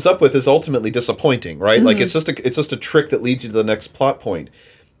that comes up with is ultimately disappointing, right? Mm-hmm. Like it's just a trick that leads you to the next plot point,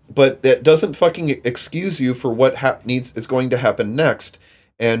 but that doesn't fucking excuse you for what is going to happen next.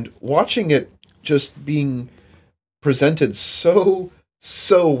 And watching it just being presented so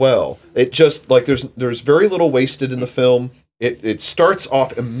well. It just like there's very little wasted in the film. It starts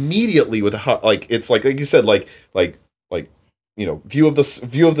off immediately with it's like you said, view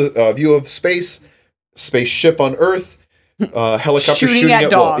of spaceship on Earth, helicopter shooting at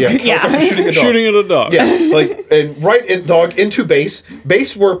dog. Shooting at a dog. Yeah, like and right in dog into base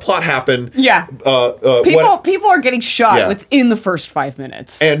where plot happened. Yeah, people are getting shot within the first 5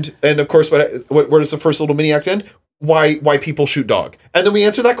 minutes. And of course, where does the first little mini act end? Why people shoot dog, and then we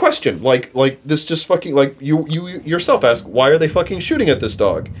answer that question like this just fucking like you yourself ask, why are they fucking shooting at this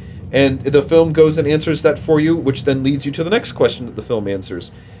dog, and the film goes and answers that for you, which then leads you to the next question that the film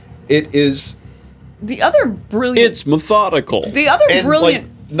answers. It is The other brilliant... It's methodical. The other brilliant...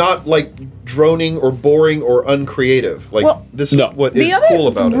 Like, not like droning or boring or uncreative. Like, this is what is cool about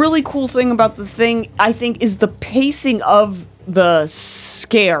it. The other really cool thing about the thing, I think, is the pacing of the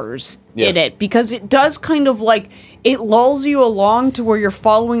scares in it. Because it does kind of like... It lulls you along to where you're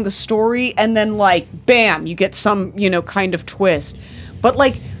following the story, and then, like, bam, you get some, kind of twist. But,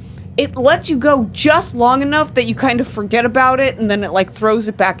 like... It lets you go just long enough that you kind of forget about it, and then it like throws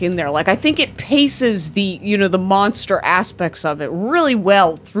it back in there. Like, I think it paces the the monster aspects of it really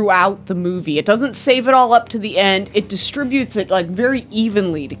well throughout the movie. It doesn't save it all up to the end. It distributes it like very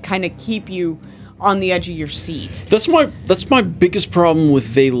evenly to kind of keep you on the edge of your seat. That's my biggest problem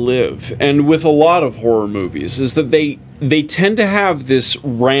with They Live, and with a lot of horror movies, is that they tend to have this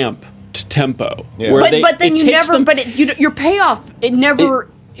ramp to tempo. Yeah. But then you never. But your payoff. It never.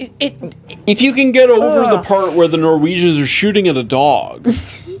 If you can get over the part where the Norwegians are shooting at a dog,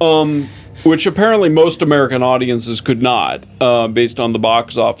 which apparently most American audiences could not, based on the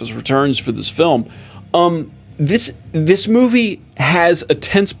box office returns for this film, this movie has a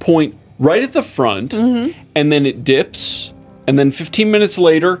tense point right at the front, and then it dips, and then 15 minutes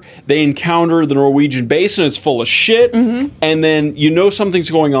later, they encounter the Norwegian base, and it's full of shit, and then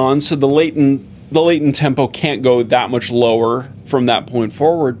something's going on, so the latent tempo can't go that much lower from that point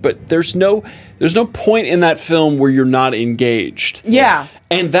forward, but there's no point in that film where you're not engaged. Yeah.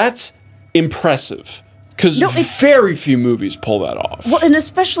 And that's impressive, because very few movies pull that off. Well, and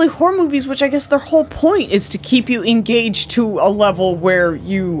especially horror movies, which I guess their whole point is to keep you engaged to a level where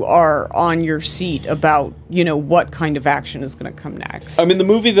you are on your seat about, what kind of action is going to come next. I mean, the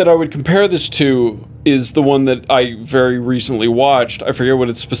movie that I would compare this to is the one that I very recently watched. I forget what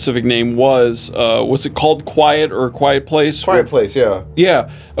its specific name was. Was it called Quiet or A Quiet Place? Quiet Place, yeah. Yeah,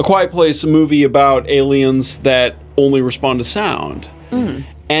 A Quiet Place, a movie about aliens that only respond to sound.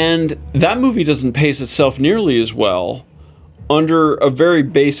 And that movie doesn't pace itself nearly as well, under a very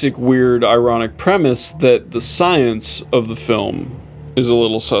basic, weird, ironic premise that the science of the film is a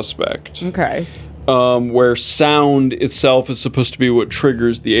little suspect. Okay. Where sound itself is supposed to be what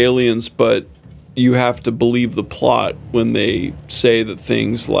triggers the aliens, but you have to believe the plot when they say that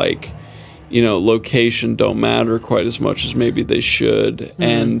things like, location don't matter quite as much as maybe they should.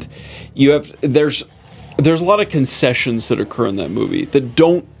 And there's a lot of concessions that occur in that movie that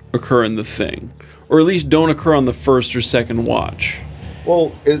don't occur in The Thing, or at least don't occur on the first or second watch.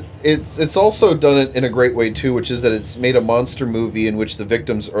 Well, it's also done it in a great way too, which is that it's made a monster movie in which the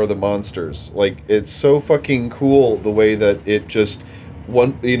victims are the monsters. Like, it's so fucking cool the way that it just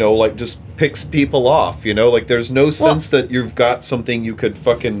just picks people off. Like, there's no sense that you've got something you could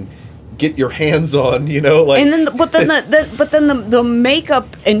fucking get your hands on, like. And then, but then the makeup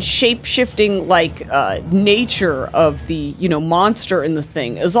and shape shifting nature of the monster in The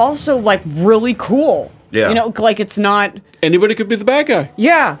Thing is also like really cool. Yeah. Like, it's not. Anybody could be the bad guy.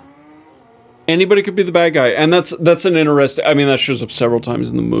 Yeah. Anybody could be the bad guy, and that's an interesting. I mean, that shows up several times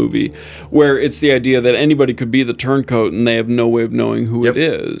in the movie, where it's the idea that anybody could be the turncoat, and they have no way of knowing who it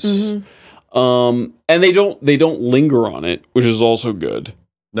is. And they don't linger on it, which is also good.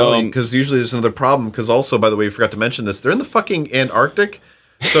 No, because usually there's another problem. Because also, by the way, we forgot to mention this. They're in the fucking Antarctic,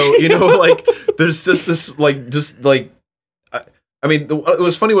 so there's just this I mean, it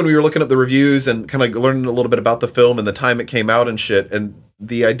was funny when we were looking up the reviews and kind of learning a little bit about the film and the time it came out and shit. And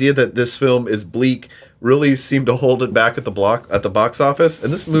the idea that this film is bleak really seemed to hold it back at the box office.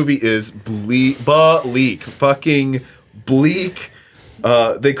 And this movie is bleak, fucking bleak.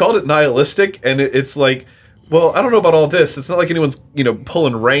 They called it nihilistic, and it's like, well, I don't know about all this. It's not like anyone's,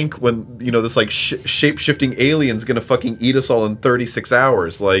 pulling rank when, this like shape-shifting alien's gonna fucking eat us all in 36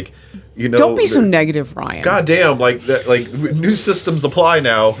 hours. Like, don't be so negative, Ryan. Goddamn, like that, like new systems apply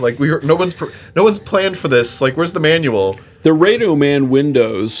now. Like no one's planned for this. Like, where's the manual? The Radio Man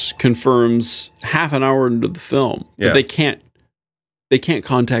Windows confirms half an hour into the film that they can't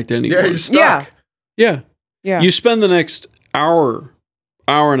contact anyone. Yeah, you're stuck. Yeah. You spend the next hour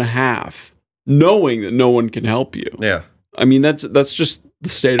and a half knowing that no one can help you. Yeah. I mean, that's just the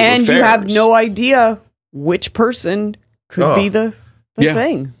state of affairs. And you have no idea which person could be the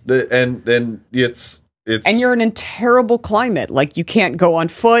thing. And it's and you're in a terrible climate. Like, you can't go on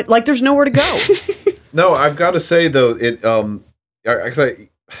foot. Like, there's nowhere to go. No, I've got to say though,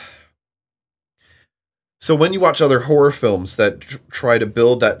 so when you watch other horror films that try to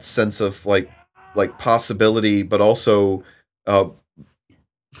build that sense of like possibility, but also, I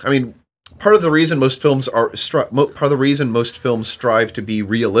mean, part of the reason most films strive to be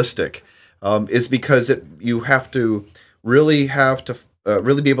realistic is because you have to really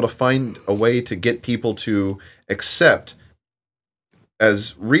be able to find a way to get people to accept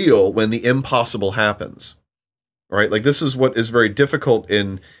as real when the impossible happens. Right? Like, this is what is very difficult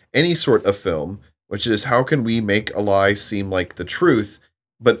in any sort of film, which is how can we make a lie seem like the truth,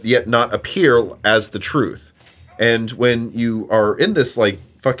 but yet not appear as the truth. And when you are in this, like,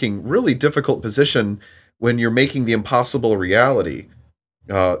 fucking really difficult position when you're making the impossible a reality,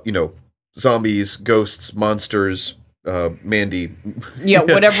 you know, zombies, ghosts, monsters, Mandy. Yeah,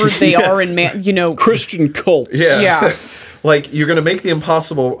 whatever they are in, you know. Christian cults. Yeah. Like, you're going to make the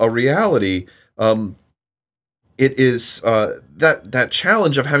impossible a reality. It is, that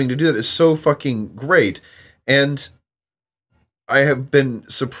challenge of having to do that is so fucking great. And I have been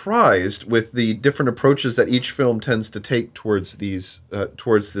surprised with the different approaches that each film tends to take towards these,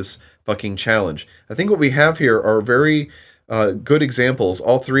 towards this fucking challenge. I think what we have here are very good examples,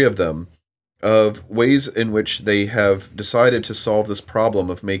 all three of them, of ways in which they have decided to solve this problem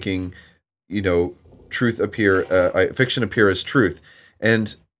of making, you know, truth appear, fiction appear as truth.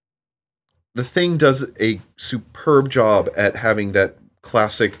 And The Thing does a superb job at having that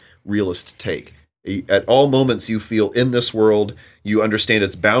classic realist take. At all moments, you feel in this world, you understand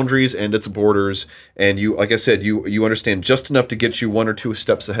its boundaries and its borders, and you, like I said, you understand just enough to get you one or two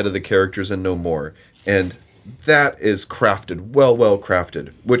steps ahead of the characters and no more. And that is crafted, well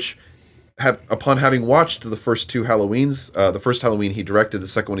crafted, which, upon having watched the first two Halloweens, the first Halloween he directed, the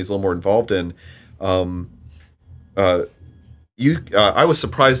second one he's a little more involved in, I was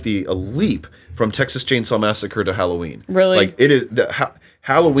surprised the leap from Texas Chainsaw Massacre to Halloween. Really? Like, it is,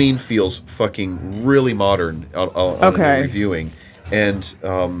 Halloween feels fucking really modern on reviewing. And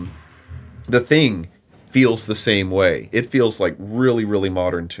The Thing feels the same way. It feels like really, really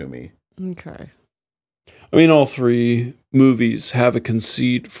modern to me. Okay. I mean, all three movies have a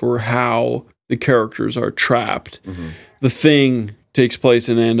conceit for how the characters are trapped. Mm-hmm. The Thing takes place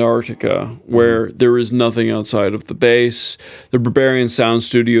in Antarctica, where there is nothing outside of the base. The Berberian Sound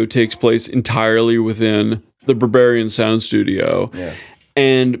Studio takes place entirely within the Berberian Sound Studio. Yeah.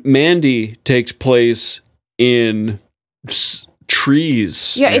 And Mandy takes place in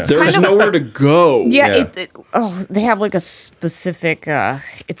trees. Yeah, it's there's kind of nowhere to go. Yeah, they have like a specific,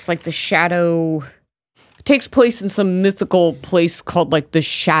 it's like the Shadow... It takes place in some mythical place called like the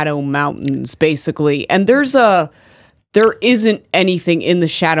Shadow Mountains, basically. And there isn't anything in the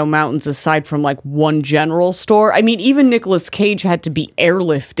Shadow Mountains aside from like one general store. I mean, even Nicolas Cage had to be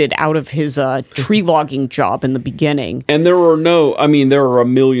airlifted out of his tree logging job in the beginning. And there are a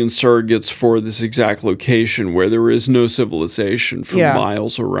million surrogates for this exact location where there is no civilization for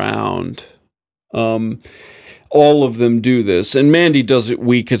miles around. All of them do this, and Mandy does it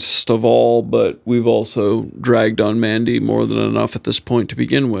weakest of all, but we've also dragged on Mandy more than enough at this point to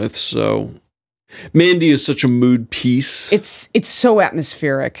begin with, so... Mandy is such a mood piece. It's so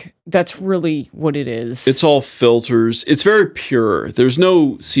atmospheric. That's really what it is. It's all filters. It's very pure. There's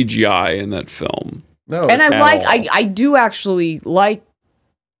no CGI in that film. No, and I do actually like.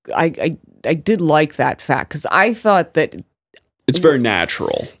 I did like that fact because I thought that it's very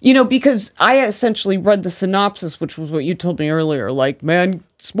natural. You know, because I essentially read the synopsis, which was what you told me earlier. Like,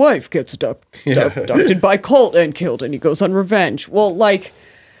 man's wife gets abducted by cult and killed, and he goes on revenge. Well, like.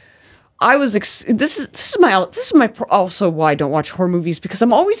 I was this is my also why I don't watch horror movies, because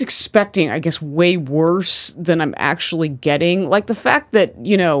I'm always expecting, I guess, way worse than I'm actually getting. Like the fact that,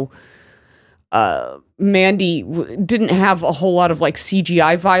 you know, Mandy didn't have a whole lot of like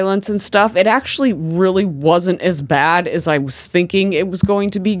CGI violence and stuff. It actually really wasn't as bad as I was thinking it was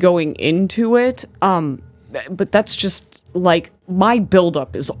going to be going into it. But that's just like my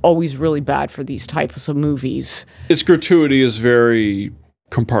buildup is always really bad for these types of movies. Its gratuity is very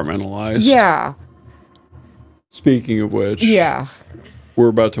compartmentalized. Yeah. Speaking of which, we're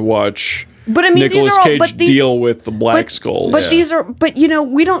about to watch Nicolas Cage deal with the Black Skulls. But you know,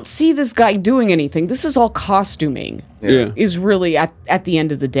 we don't see this guy doing anything. This is all costuming. Yeah. Is really at the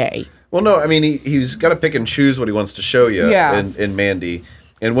end of the day. Well, no, I mean he's got to pick and choose what he wants to show you in Mandy.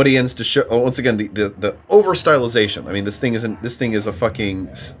 And what he ends to show, once again, the over stylization. I mean, this thing is a fucking,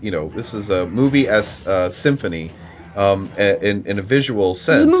 you know, this is a movie as symphony. In a visual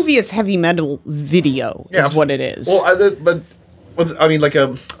sense, this movie is heavy metal video. Is what it is. Well, but I mean, like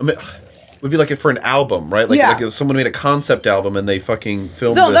would be like for an album, right? Like if someone made a concept album and they fucking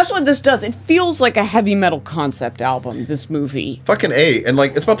filmed. No, that's what this does. It feels like a heavy metal concept album. This movie, fucking A, and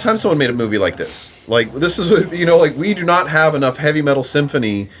like it's about time someone made a movie like this. Like this is, you know, like we do not have enough heavy metal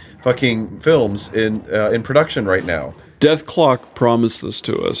symphony fucking films in production right now. Dethklok promised this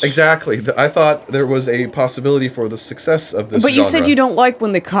to us. Exactly. I thought there was a possibility for the success of this. But you said you don't like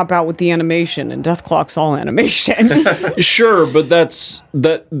when they cop out with the animation, and Dethklok's all animation. Sure, but that's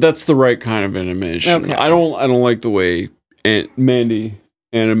the right kind of animation. Okay. I don't like the way Mandy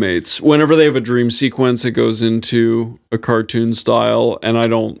animates. Whenever they have a dream sequence, it goes into a cartoon style, and I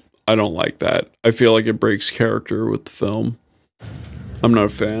don't like that. I feel like it breaks character with the film. I'm not a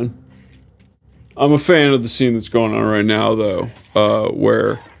fan. I'm a fan of the scene that's going on right now, though,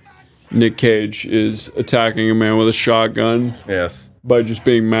 where Nick Cage is attacking a man with a shotgun. Yes. By just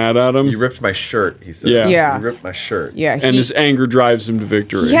being mad at him. You ripped my shirt, he said. Yeah. You ripped my shirt. Yeah. And his anger drives him to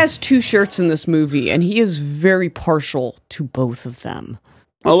victory. He has 2 shirts in this movie, and he is very partial to both of them.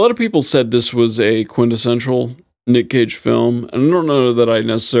 A lot of people said this was a quintessential Nick Cage film, and I don't know that I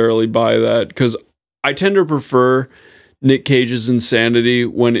necessarily buy that, because I tend to prefer Nick Cage's insanity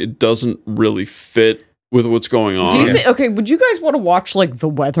when it doesn't really fit with what's going on. Do you think, okay, would you guys want to watch, like, The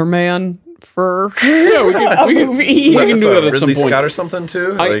Weatherman for yeah, we can do that at some Ridley point. Scott or something,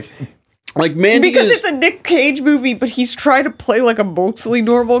 too? Like Mandy because it's a Nick Cage movie, but he's trying to play like a mostly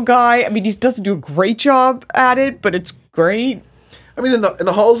normal guy. I mean, he doesn't do a great job at it, but it's great. I mean, in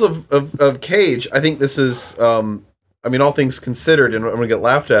the halls of Cage, I think this is, I mean, all things considered, and I'm going to get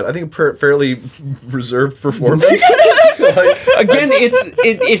laughed at, I think a fairly reserved performance. Again,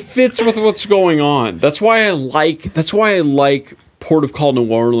 it fits with what's going on. That's why I like Port of Call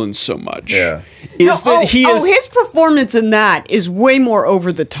New Orleans so much. Yeah. His performance in that is way more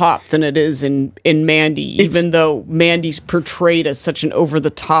over the top than it is in Mandy, even though Mandy's portrayed as such an over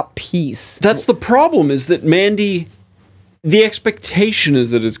the top piece. That's the problem, is that Mandy, the expectation is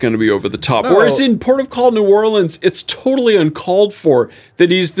that it's going to be over the top. No. Whereas in Port of Call New Orleans, it's totally uncalled for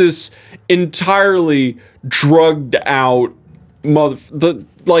that he's this entirely drugged out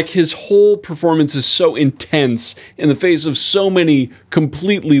like his whole performance is so intense in the face of so many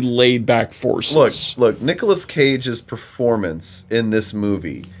completely laid back forces. Look, Nicolas Cage's performance in this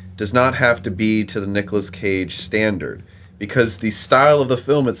movie does not have to be to the Nicolas Cage standard, because the style of the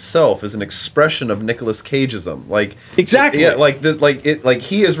film itself is an expression of Nicolas Cageism. Like exactly, yeah,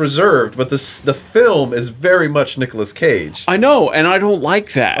 he is reserved, but the film is very much Nicolas Cage. I know, and I don't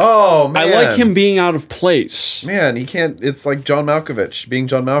like that. Oh man, I like him being out of place. Man, he can't. It's like John Malkovich being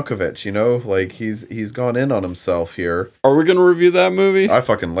John Malkovich. You know, like he's gone in on himself here. Are we gonna review that movie? I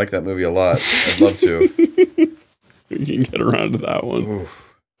fucking like that movie a lot. I'd love to. We can get around to that one.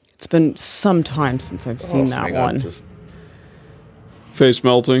 Oof. It's been some time since I've seen that one. Face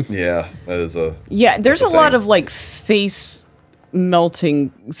melting. Yeah, that is a... Yeah, there's a lot of, like, face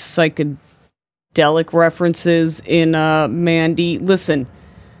melting psychedelic references in Mandy. Listen,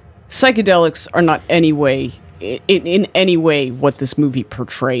 psychedelics are not in any way what this movie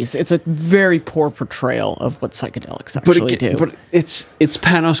portrays. It's a very poor portrayal of what psychedelics actually do. But it's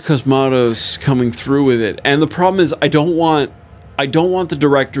Panos Cosmatos coming through with it. And the problem is I don't want the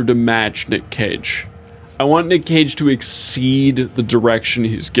director to match Nick Cage. I want Nick Cage to exceed the direction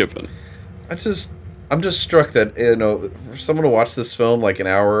he's given. I'm just struck that, you know, for someone to watch this film like an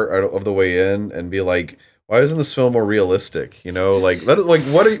hour of the way in and be like, why isn't this film more realistic? You know, like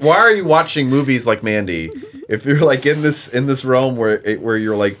why are you watching movies like Mandy if you're like in this realm where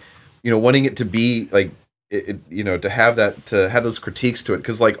you're like, you know, wanting it to be like you know, to have those critiques to it,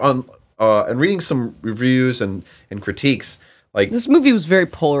 because like on and reading some reviews and critiques. Like, this movie was very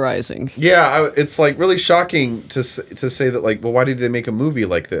polarizing. Yeah, it's like really shocking to say that, like, well, why did they make a movie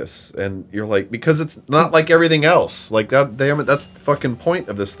like this? And you're like, because it's not like everything else. Like that, damn it, that's the fucking point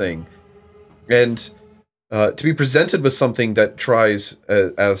of this thing. And to be presented with something that tries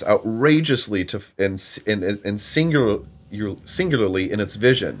as outrageously and singularly in its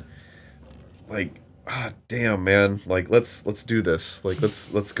vision, like, damn, man, like let's do this. Like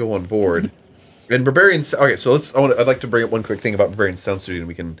let's go on board. And Berberian... Okay, so I'd like to bring up one quick thing about Berberian Sound Studio, and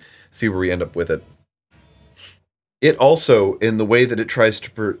we can see where we end up with it. It also, in the way that it tries to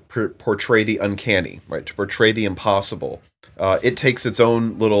portray the uncanny, right, to portray the impossible, it takes its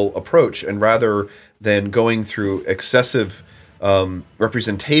own little approach, and rather than going through excessive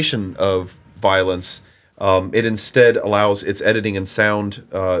representation of violence, it instead allows its editing and sound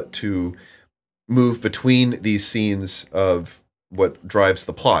to move between these scenes of what drives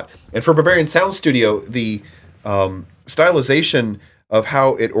the plot. And for Berberian Sound Studio, the stylization of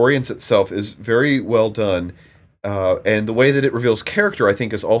how it orients itself is very well done, and the way that it reveals character, I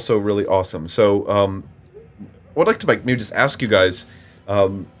think, is also really awesome. So I'd like to maybe just ask you guys,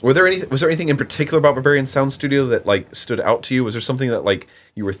 was there anything in particular about Berberian Sound Studio that like stood out to you? Was there something that like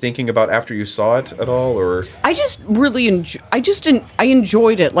you were thinking about after you saw it at all? Or I just really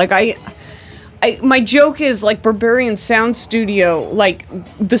enjoyed it. Like my joke is, like, Berberian Sound Studio, like,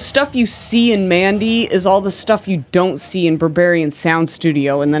 the stuff you see in Mandy is all the stuff you don't see in Berberian Sound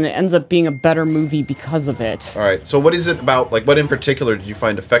Studio, and then it ends up being a better movie because of it. All right, so what is it about, like, what in particular did you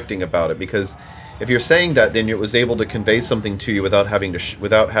find affecting about it? Because if you're saying that, then it was able to convey something to you without having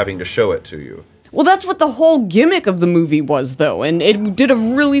to show it to you. Well, that's what the whole gimmick of the movie was, though, and it did a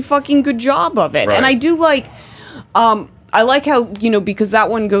really fucking good job of it. Right. And I do like, I like how, because that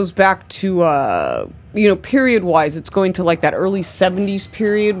one goes back to, period-wise, it's going to, like, that early 70s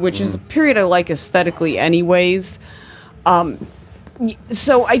period, which is a period I like aesthetically anyways.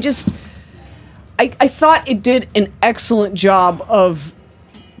 So I thought it did an excellent job of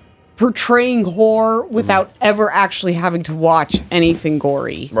portraying horror without ever actually having to watch anything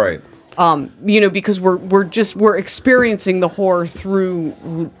gory. Right. Because we're experiencing the horror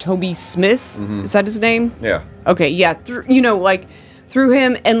through Toby Smith. Is that his name? Yeah. Okay, yeah. Through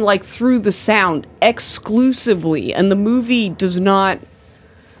him and through the sound exclusively. And the movie doesn't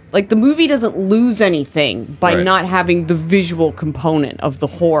lose anything by not having the visual component of the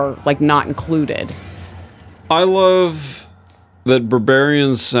horror not included. I love that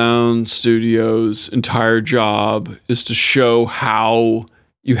Berberian Sound Studios' entire job is to show how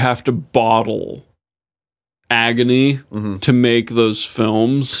you have to bottle agony to make those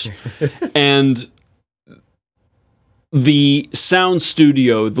films. And the sound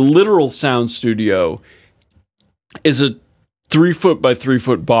studio, the literal sound studio, is a 3-foot by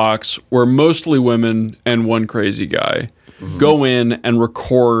 3-foot box where mostly women and one crazy guy go in and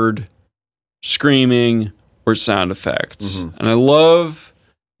record screaming or sound effects. And I love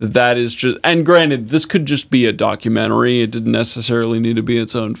that is just, and granted, this could just be a documentary. It didn't necessarily need to be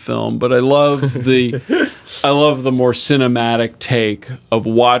its own film, but I love the more cinematic take of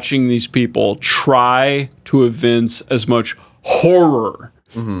watching these people try to evince as much horror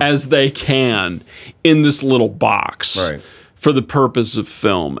as they can in this little box for the purpose of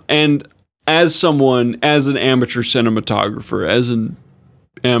film. And as an amateur cinematographer, as an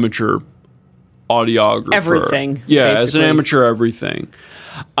amateur audiographer, everything, as an amateur everything,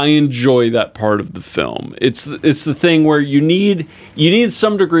 I enjoy that part of the film. It's the thing where you need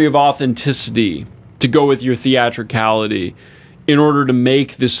some degree of authenticity to go with your theatricality in order to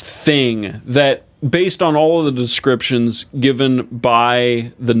make this thing that, based on all of the descriptions given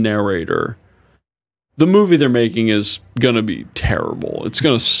by the narrator, the movie they're making is gonna be terrible. It's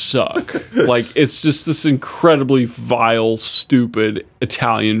gonna suck. It's just this incredibly vile, stupid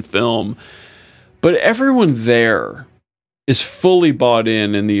Italian film. But everyone there is fully bought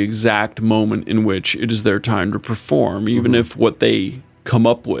in the exact moment in which it is their time to perform, even if what they come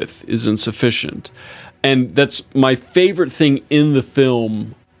up with is insufficient. And that's my favorite thing in the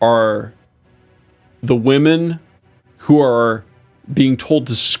film are the women who are being told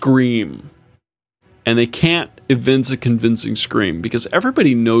to scream. And they can't evince a convincing scream because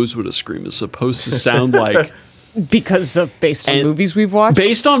everybody knows what a scream is supposed to sound like. Based on movies we've watched?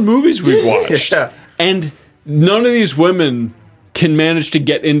 Based on movies we've watched. Yeah. And none of these women can manage to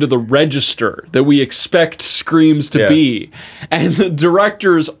get into the register that we expect screams to be. And the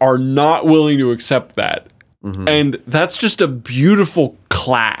directors are not willing to accept that. And that's just a beautiful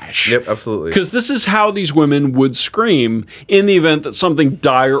clash. Yep, absolutely. Because this is how these women would scream in the event that something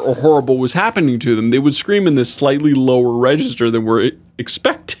dire or horrible was happening to them. They would scream in this slightly lower register than we're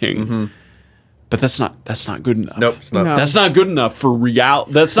expecting. But that's not good enough. Nope, it's not. No. That's not good enough for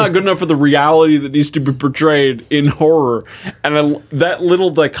That's not good enough for the reality that needs to be portrayed in horror. And that little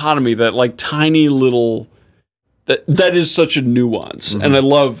dichotomy, that tiny little, that is such a nuance. And I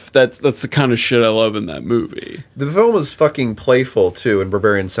love that's the kind of shit I love in that movie. The film is fucking playful too. In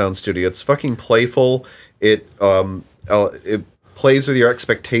Berberian Sound Studio, it's fucking playful. It plays with your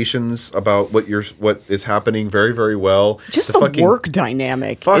expectations about what is happening very, very well. Just the work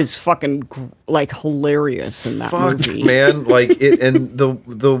dynamic is fucking hilarious in that movie, man.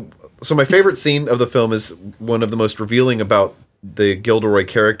 So my favorite scene of the film is one of the most revealing about the Gilderoy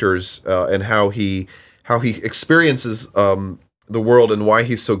characters and how he experiences the world and why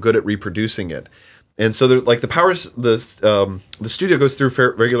he's so good at reproducing it. And so the studio goes through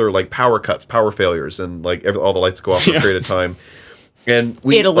regular power cuts, power failures, and all the lights go off for a period of time. And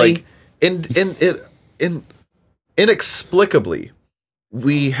Italy. Inexplicably,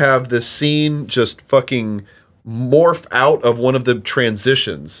 we have this scene just fucking morph out of one of the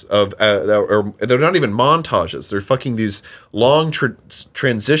transitions of, or they're not even montages. They're fucking these long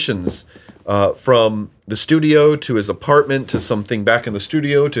transitions from the studio to his apartment to something back in the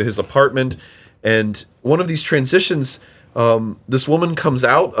studio to his apartment. And one of these transitions, this woman comes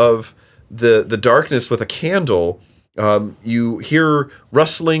out of the darkness with a candle. You hear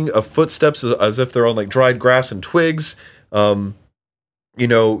rustling of footsteps as if they're on dried grass and twigs. You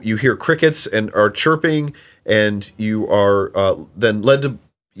hear crickets and are chirping, and you are then led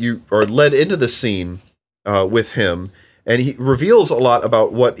into the scene with him. and he reveals a lot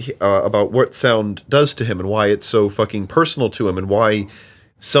about what sound does to him and why it's so fucking personal to him and why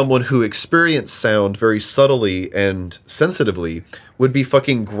someone who experienced sound very subtly and sensitively would be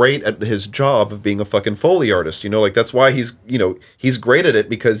fucking great at his job of being a fucking Foley artist. Like that's why he's great at it,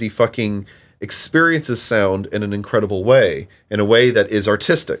 because he fucking experiences sound in an incredible way, in a way that is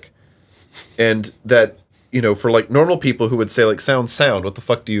artistic. And that, for like normal people who would say like sound, what the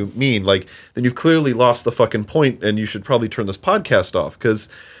fuck do you mean? Like, then you've clearly lost the fucking point and you should probably turn this podcast off, because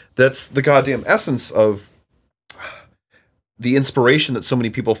that's the goddamn essence of the inspiration that so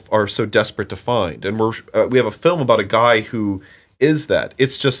many people are so desperate to find. And we have a film about a guy who is that.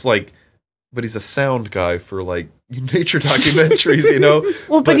 It's just like, but he's a sound guy for like nature documentaries,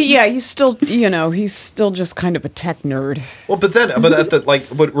 Well, but yeah, he's still, he's still just kind of a tech nerd. Well, but at the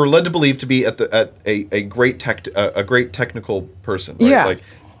what we're led to believe to be at a great technical person, right? Yeah. Like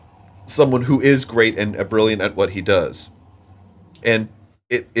someone who is great and brilliant at what he does. And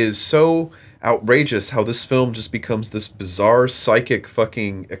it is so outrageous how this film just becomes this bizarre psychic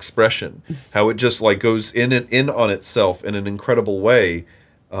fucking expression. How it just like goes in on itself in an incredible way,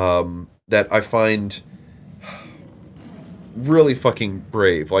 that I find really fucking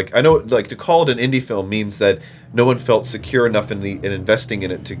brave. Like, I know, like, to call it an indie film means that no one felt secure enough in investing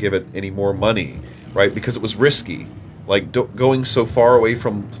in it to give it any more money, right? Because it was risky. Like, going so far away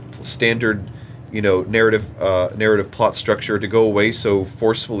from standard, narrative plot structure, to go away so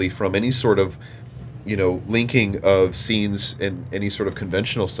forcefully from any sort of, linking of scenes in any sort of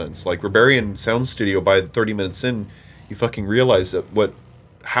conventional sense. Like, Berberian Sound Studio, by 30 minutes in, you fucking realize that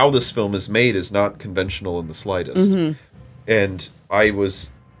how this film is made is not conventional in the slightest. Mm-hmm. And I was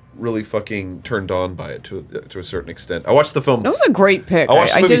really fucking turned on by it to a certain extent. I watched the film. That was a great pick. I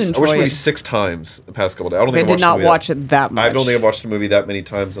watched the movie 6 times the past couple of days. I did not watch it that much. I don't think I've watched a movie that many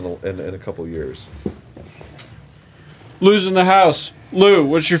times in a couple of years. Lou's in the house. Lou,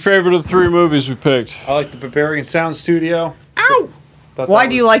 what's your favorite of the 3 movies we picked? I like the Berberian Sound Studio. Ow! Why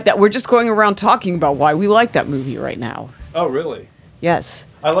do you like that? We're just going around talking about why we like that movie right now. Oh, really? Yes.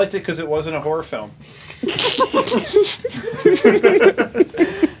 I liked it because it wasn't a horror film.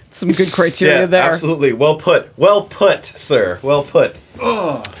 Some good criteria there. Absolutely. Well put, sir. Well put.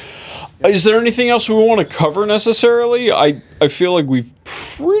 Is there anything else we want to cover necessarily? I feel like we've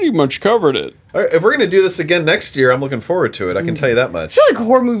pretty much covered it. If we're going to do this again next year, I'm looking forward to it. I can tell you that much. I feel like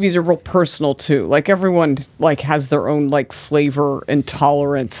horror movies are real personal too. Like everyone has their own flavor and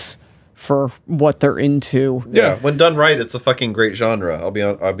tolerance for what they're into. Yeah, when done right, it's a fucking great genre.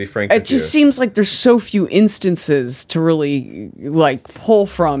 I'll be frank. It just seems like there's so few instances to really pull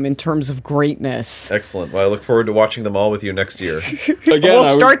from in terms of greatness. Excellent. Well, I look forward to watching them all with you next year. Again, we'll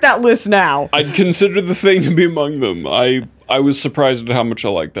start that list now. I'd consider The Thing to be among them. I was surprised at how much I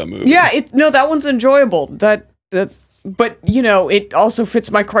liked that movie. Yeah, that one's enjoyable. But it also fits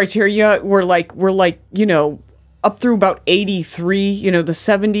my criteria. We're up through about 83, the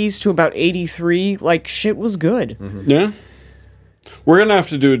 70s to about 83, shit was good. Mm-hmm. Yeah. We're going to have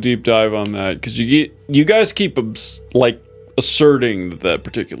to do a deep dive on that, because you guys keep, asserting that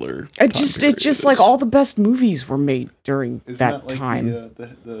particular It's just all the best movies were made during that time.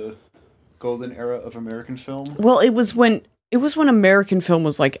 The golden era of American film? Well, it was when American film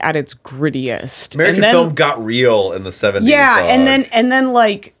was at its grittiest. American film got real in the 70s. Yeah, dog. and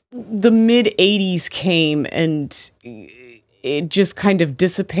then the mid 80s came and it just kind of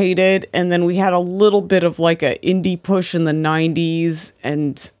dissipated, and then we had a little bit of a indie push in the 90s,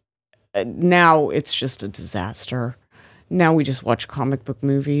 and now it's just a disaster. Now we just watch comic book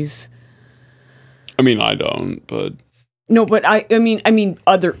movies. I mean, I don't, but no, but I mean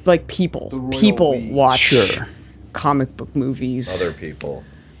other people watch comic book movies. Other people.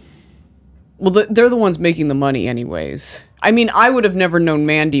 Well, they're the ones making the money anyways. I mean, I would have never known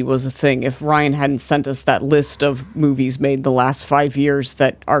Mandy was a thing if Ryan hadn't sent us that list of movies made the last 5 years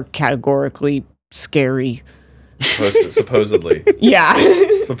that are categorically scary. Supposedly. Yeah.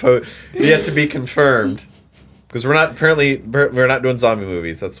 Yet to be confirmed. Because we're not doing zombie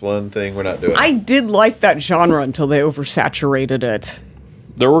movies. That's one thing we're not doing. I did like that genre until they oversaturated it.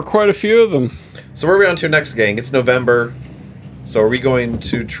 There were quite a few of them. So where are we on to next, gang? It's November. So are we going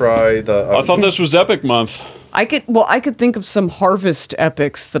to try the... I thought this was Epic Month. I could think of some Harvest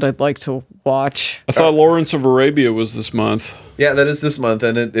epics that I'd like to watch. I thought Lawrence of Arabia was this month. Yeah, that is this month,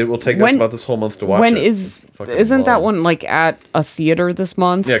 and it will take us about this whole month to watch it. Isn't that one at a theater this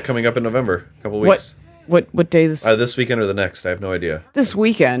month? Yeah, coming up in November, a couple weeks. What day this? This weekend or the next? I have no idea. This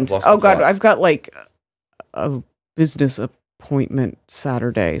weekend. Oh God, I've got a business appointment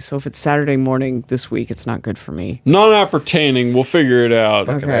Saturday. So if it's Saturday morning this week, it's not good for me. Non-appertaining. We'll figure it out.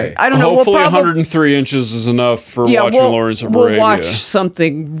 Okay. I don't know. Hopefully 103 inches is enough for watching Lawrence of Arabia. We'll watch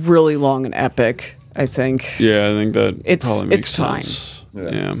something really long and epic, I think. Yeah, I think that probably makes sense.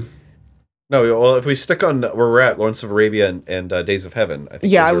 Yeah. No, well, if we stick on where we're at, Lawrence of Arabia and Days of Heaven, I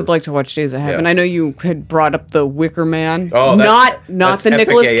think. Yeah, I would like to watch Days of Heaven. I know you had brought up the Wicker Man. Oh, not the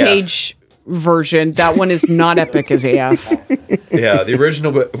Nicolas Cage version. That one is not epic as AF. Yeah, the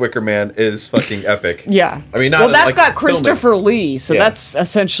original Wicker Man is fucking epic. Yeah. I mean, that's got Christopher Lee, so that's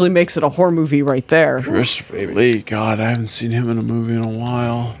essentially makes it a horror movie right there. Christopher Lee, God, I haven't seen him in a movie in a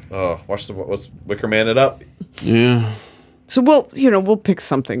while. Oh, what's Wicker Man it up? Yeah. So we'll pick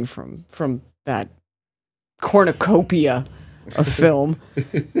something from that cornucopia of film.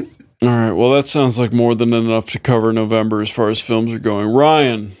 All right. Well, that sounds like more than enough to cover November as far as films are going.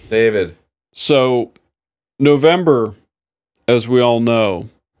 Ryan. David. So, November, as we all know,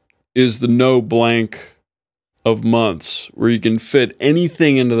 is the no blank of months where you can fit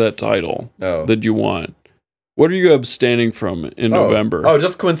anything into that title that you want. What are you abstaining from in November? Oh,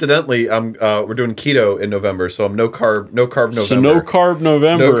 just coincidentally, we're doing keto in November, so I'm no carb November. So no carb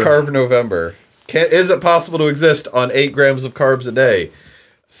November. No carb November. Is it possible to exist on 8 grams of carbs a day?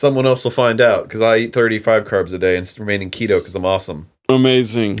 Someone else will find out, because I eat 35 carbs a day and remaining keto because I'm awesome.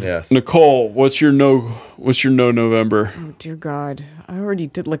 Amazing. Yes. Nicole, what's your no November? Oh dear God. I already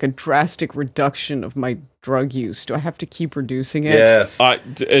did like a drastic reduction of my drug use. Do I have to keep reducing it? Yes.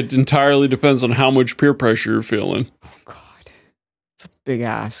 It entirely depends on how much peer pressure you're feeling. Oh God. It's a big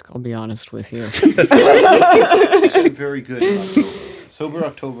ask, I'll be honest with you. Very good in October. Sober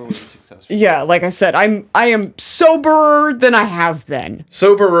October was a success. Yeah, like I said, I am soberer than I have been.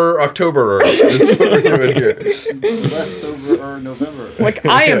 Soberer Octoberer is what we're doing here. Less soberer November. Like,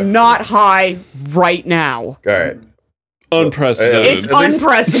 I am not high right now. All right. Unprecedented. It's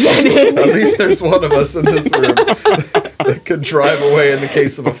unprecedented. At least there's one of us in this room that could drive away in the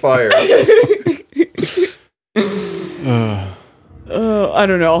case of a fire. I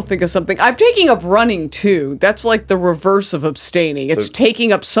don't know. I'll think of something. I'm taking up running too. That's like the reverse of abstaining. It's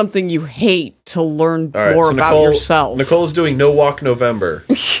taking up something you hate to learn more about yourself. Nicole's doing No Walk November.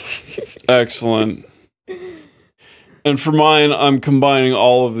 Excellent. And for mine, I'm combining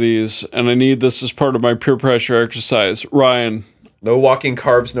all of these, and I need this as part of my peer pressure exercise. Ryan. No walking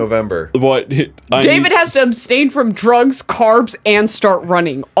carbs November. What? David has to abstain from drugs, carbs, and start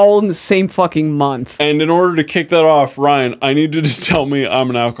running all in the same fucking month. And in order to kick that off, Ryan, I need you to tell me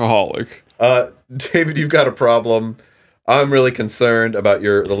I'm an alcoholic. David, you've got a problem. I'm really concerned about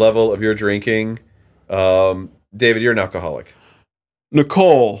the level of your drinking. David, you're an alcoholic.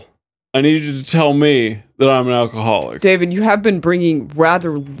 Nicole, I need you to tell me that I'm an alcoholic. David, you have been bringing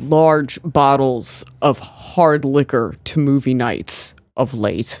rather large bottles of hard liquor to movie nights of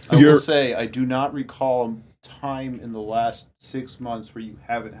late. I will say, I do not recall a time in the last 6 months where you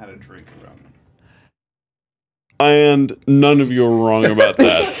haven't had a drink around me. And none of you are wrong about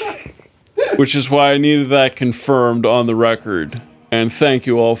that. Which is why I needed that confirmed on the record. And thank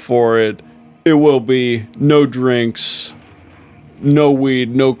you all for it. It will be no drinks, no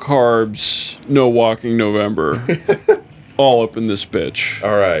weed, no carbs, no walking November. All up in this bitch.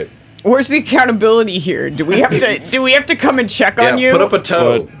 All right. Where's the accountability here? Do we have to come and check on you? Put up a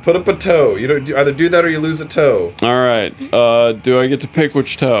toe. Put up a toe. You either do that or you lose a toe. All right. Do I get to pick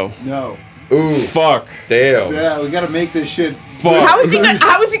which toe? No. Ooh. Fuck. Damn. Yeah, we gotta make this shit. Fuck. How is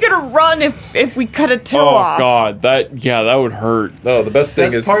he gonna run if we cut a toe off? Oh God, that would hurt. No, the best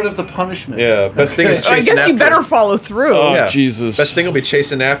thing That's is part of the punishment. Yeah, best thing is chasing I guess after. you better follow through. Oh Yeah. Jesus. Best thing will be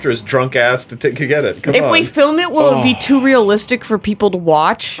chasing after his drunk ass to get it. Come on. If we film it, will it be too realistic for people to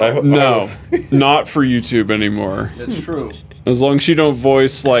watch? No, not for YouTube anymore. That's true. As long as you don't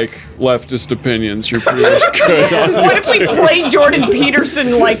voice like leftist opinions, you're pretty much good on What if we play Jordan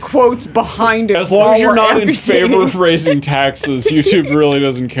Peterson like quotes behind it? As long as you're while not we're in favor of raising taxes, YouTube really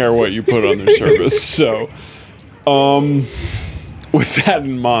doesn't care what you put on their service. So, with that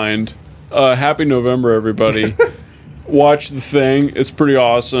in mind, happy November, everybody. Watch The Thing. It's pretty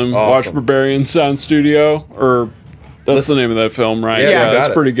awesome. Watch Barbarian Sound Studio, or that's the name of that film, right? Yeah,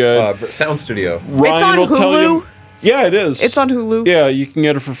 that's pretty good. Sound Studio. Ryan It's on will tell you. Hulu. Yeah, it is. It's on Hulu. Yeah, you can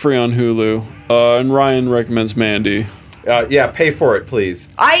get it for free on Hulu. And Ryan recommends Mandy. Yeah, pay for it, please.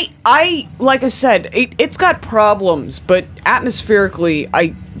 I like I said, it's got problems, but atmospherically,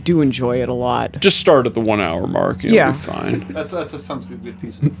 I do enjoy it a lot. Just start at the 1 hour mark. You'll be fine. That sounds like a good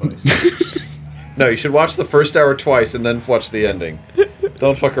piece of advice. No, you should watch the first hour twice and then watch the ending.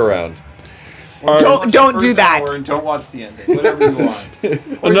 Don't fuck around. Don't do that. And don't watch the ending. Whatever you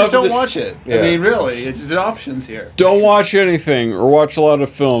want. Or just don't watch it. Yeah. I mean, really, it's just options here. Don't watch anything or watch a lot of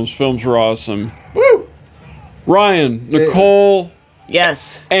films. Films are awesome. Woo! Ryan, Nicole,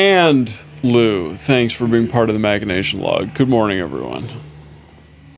 yes, and Lou, thanks for being part of the Machination Log. Good morning, everyone.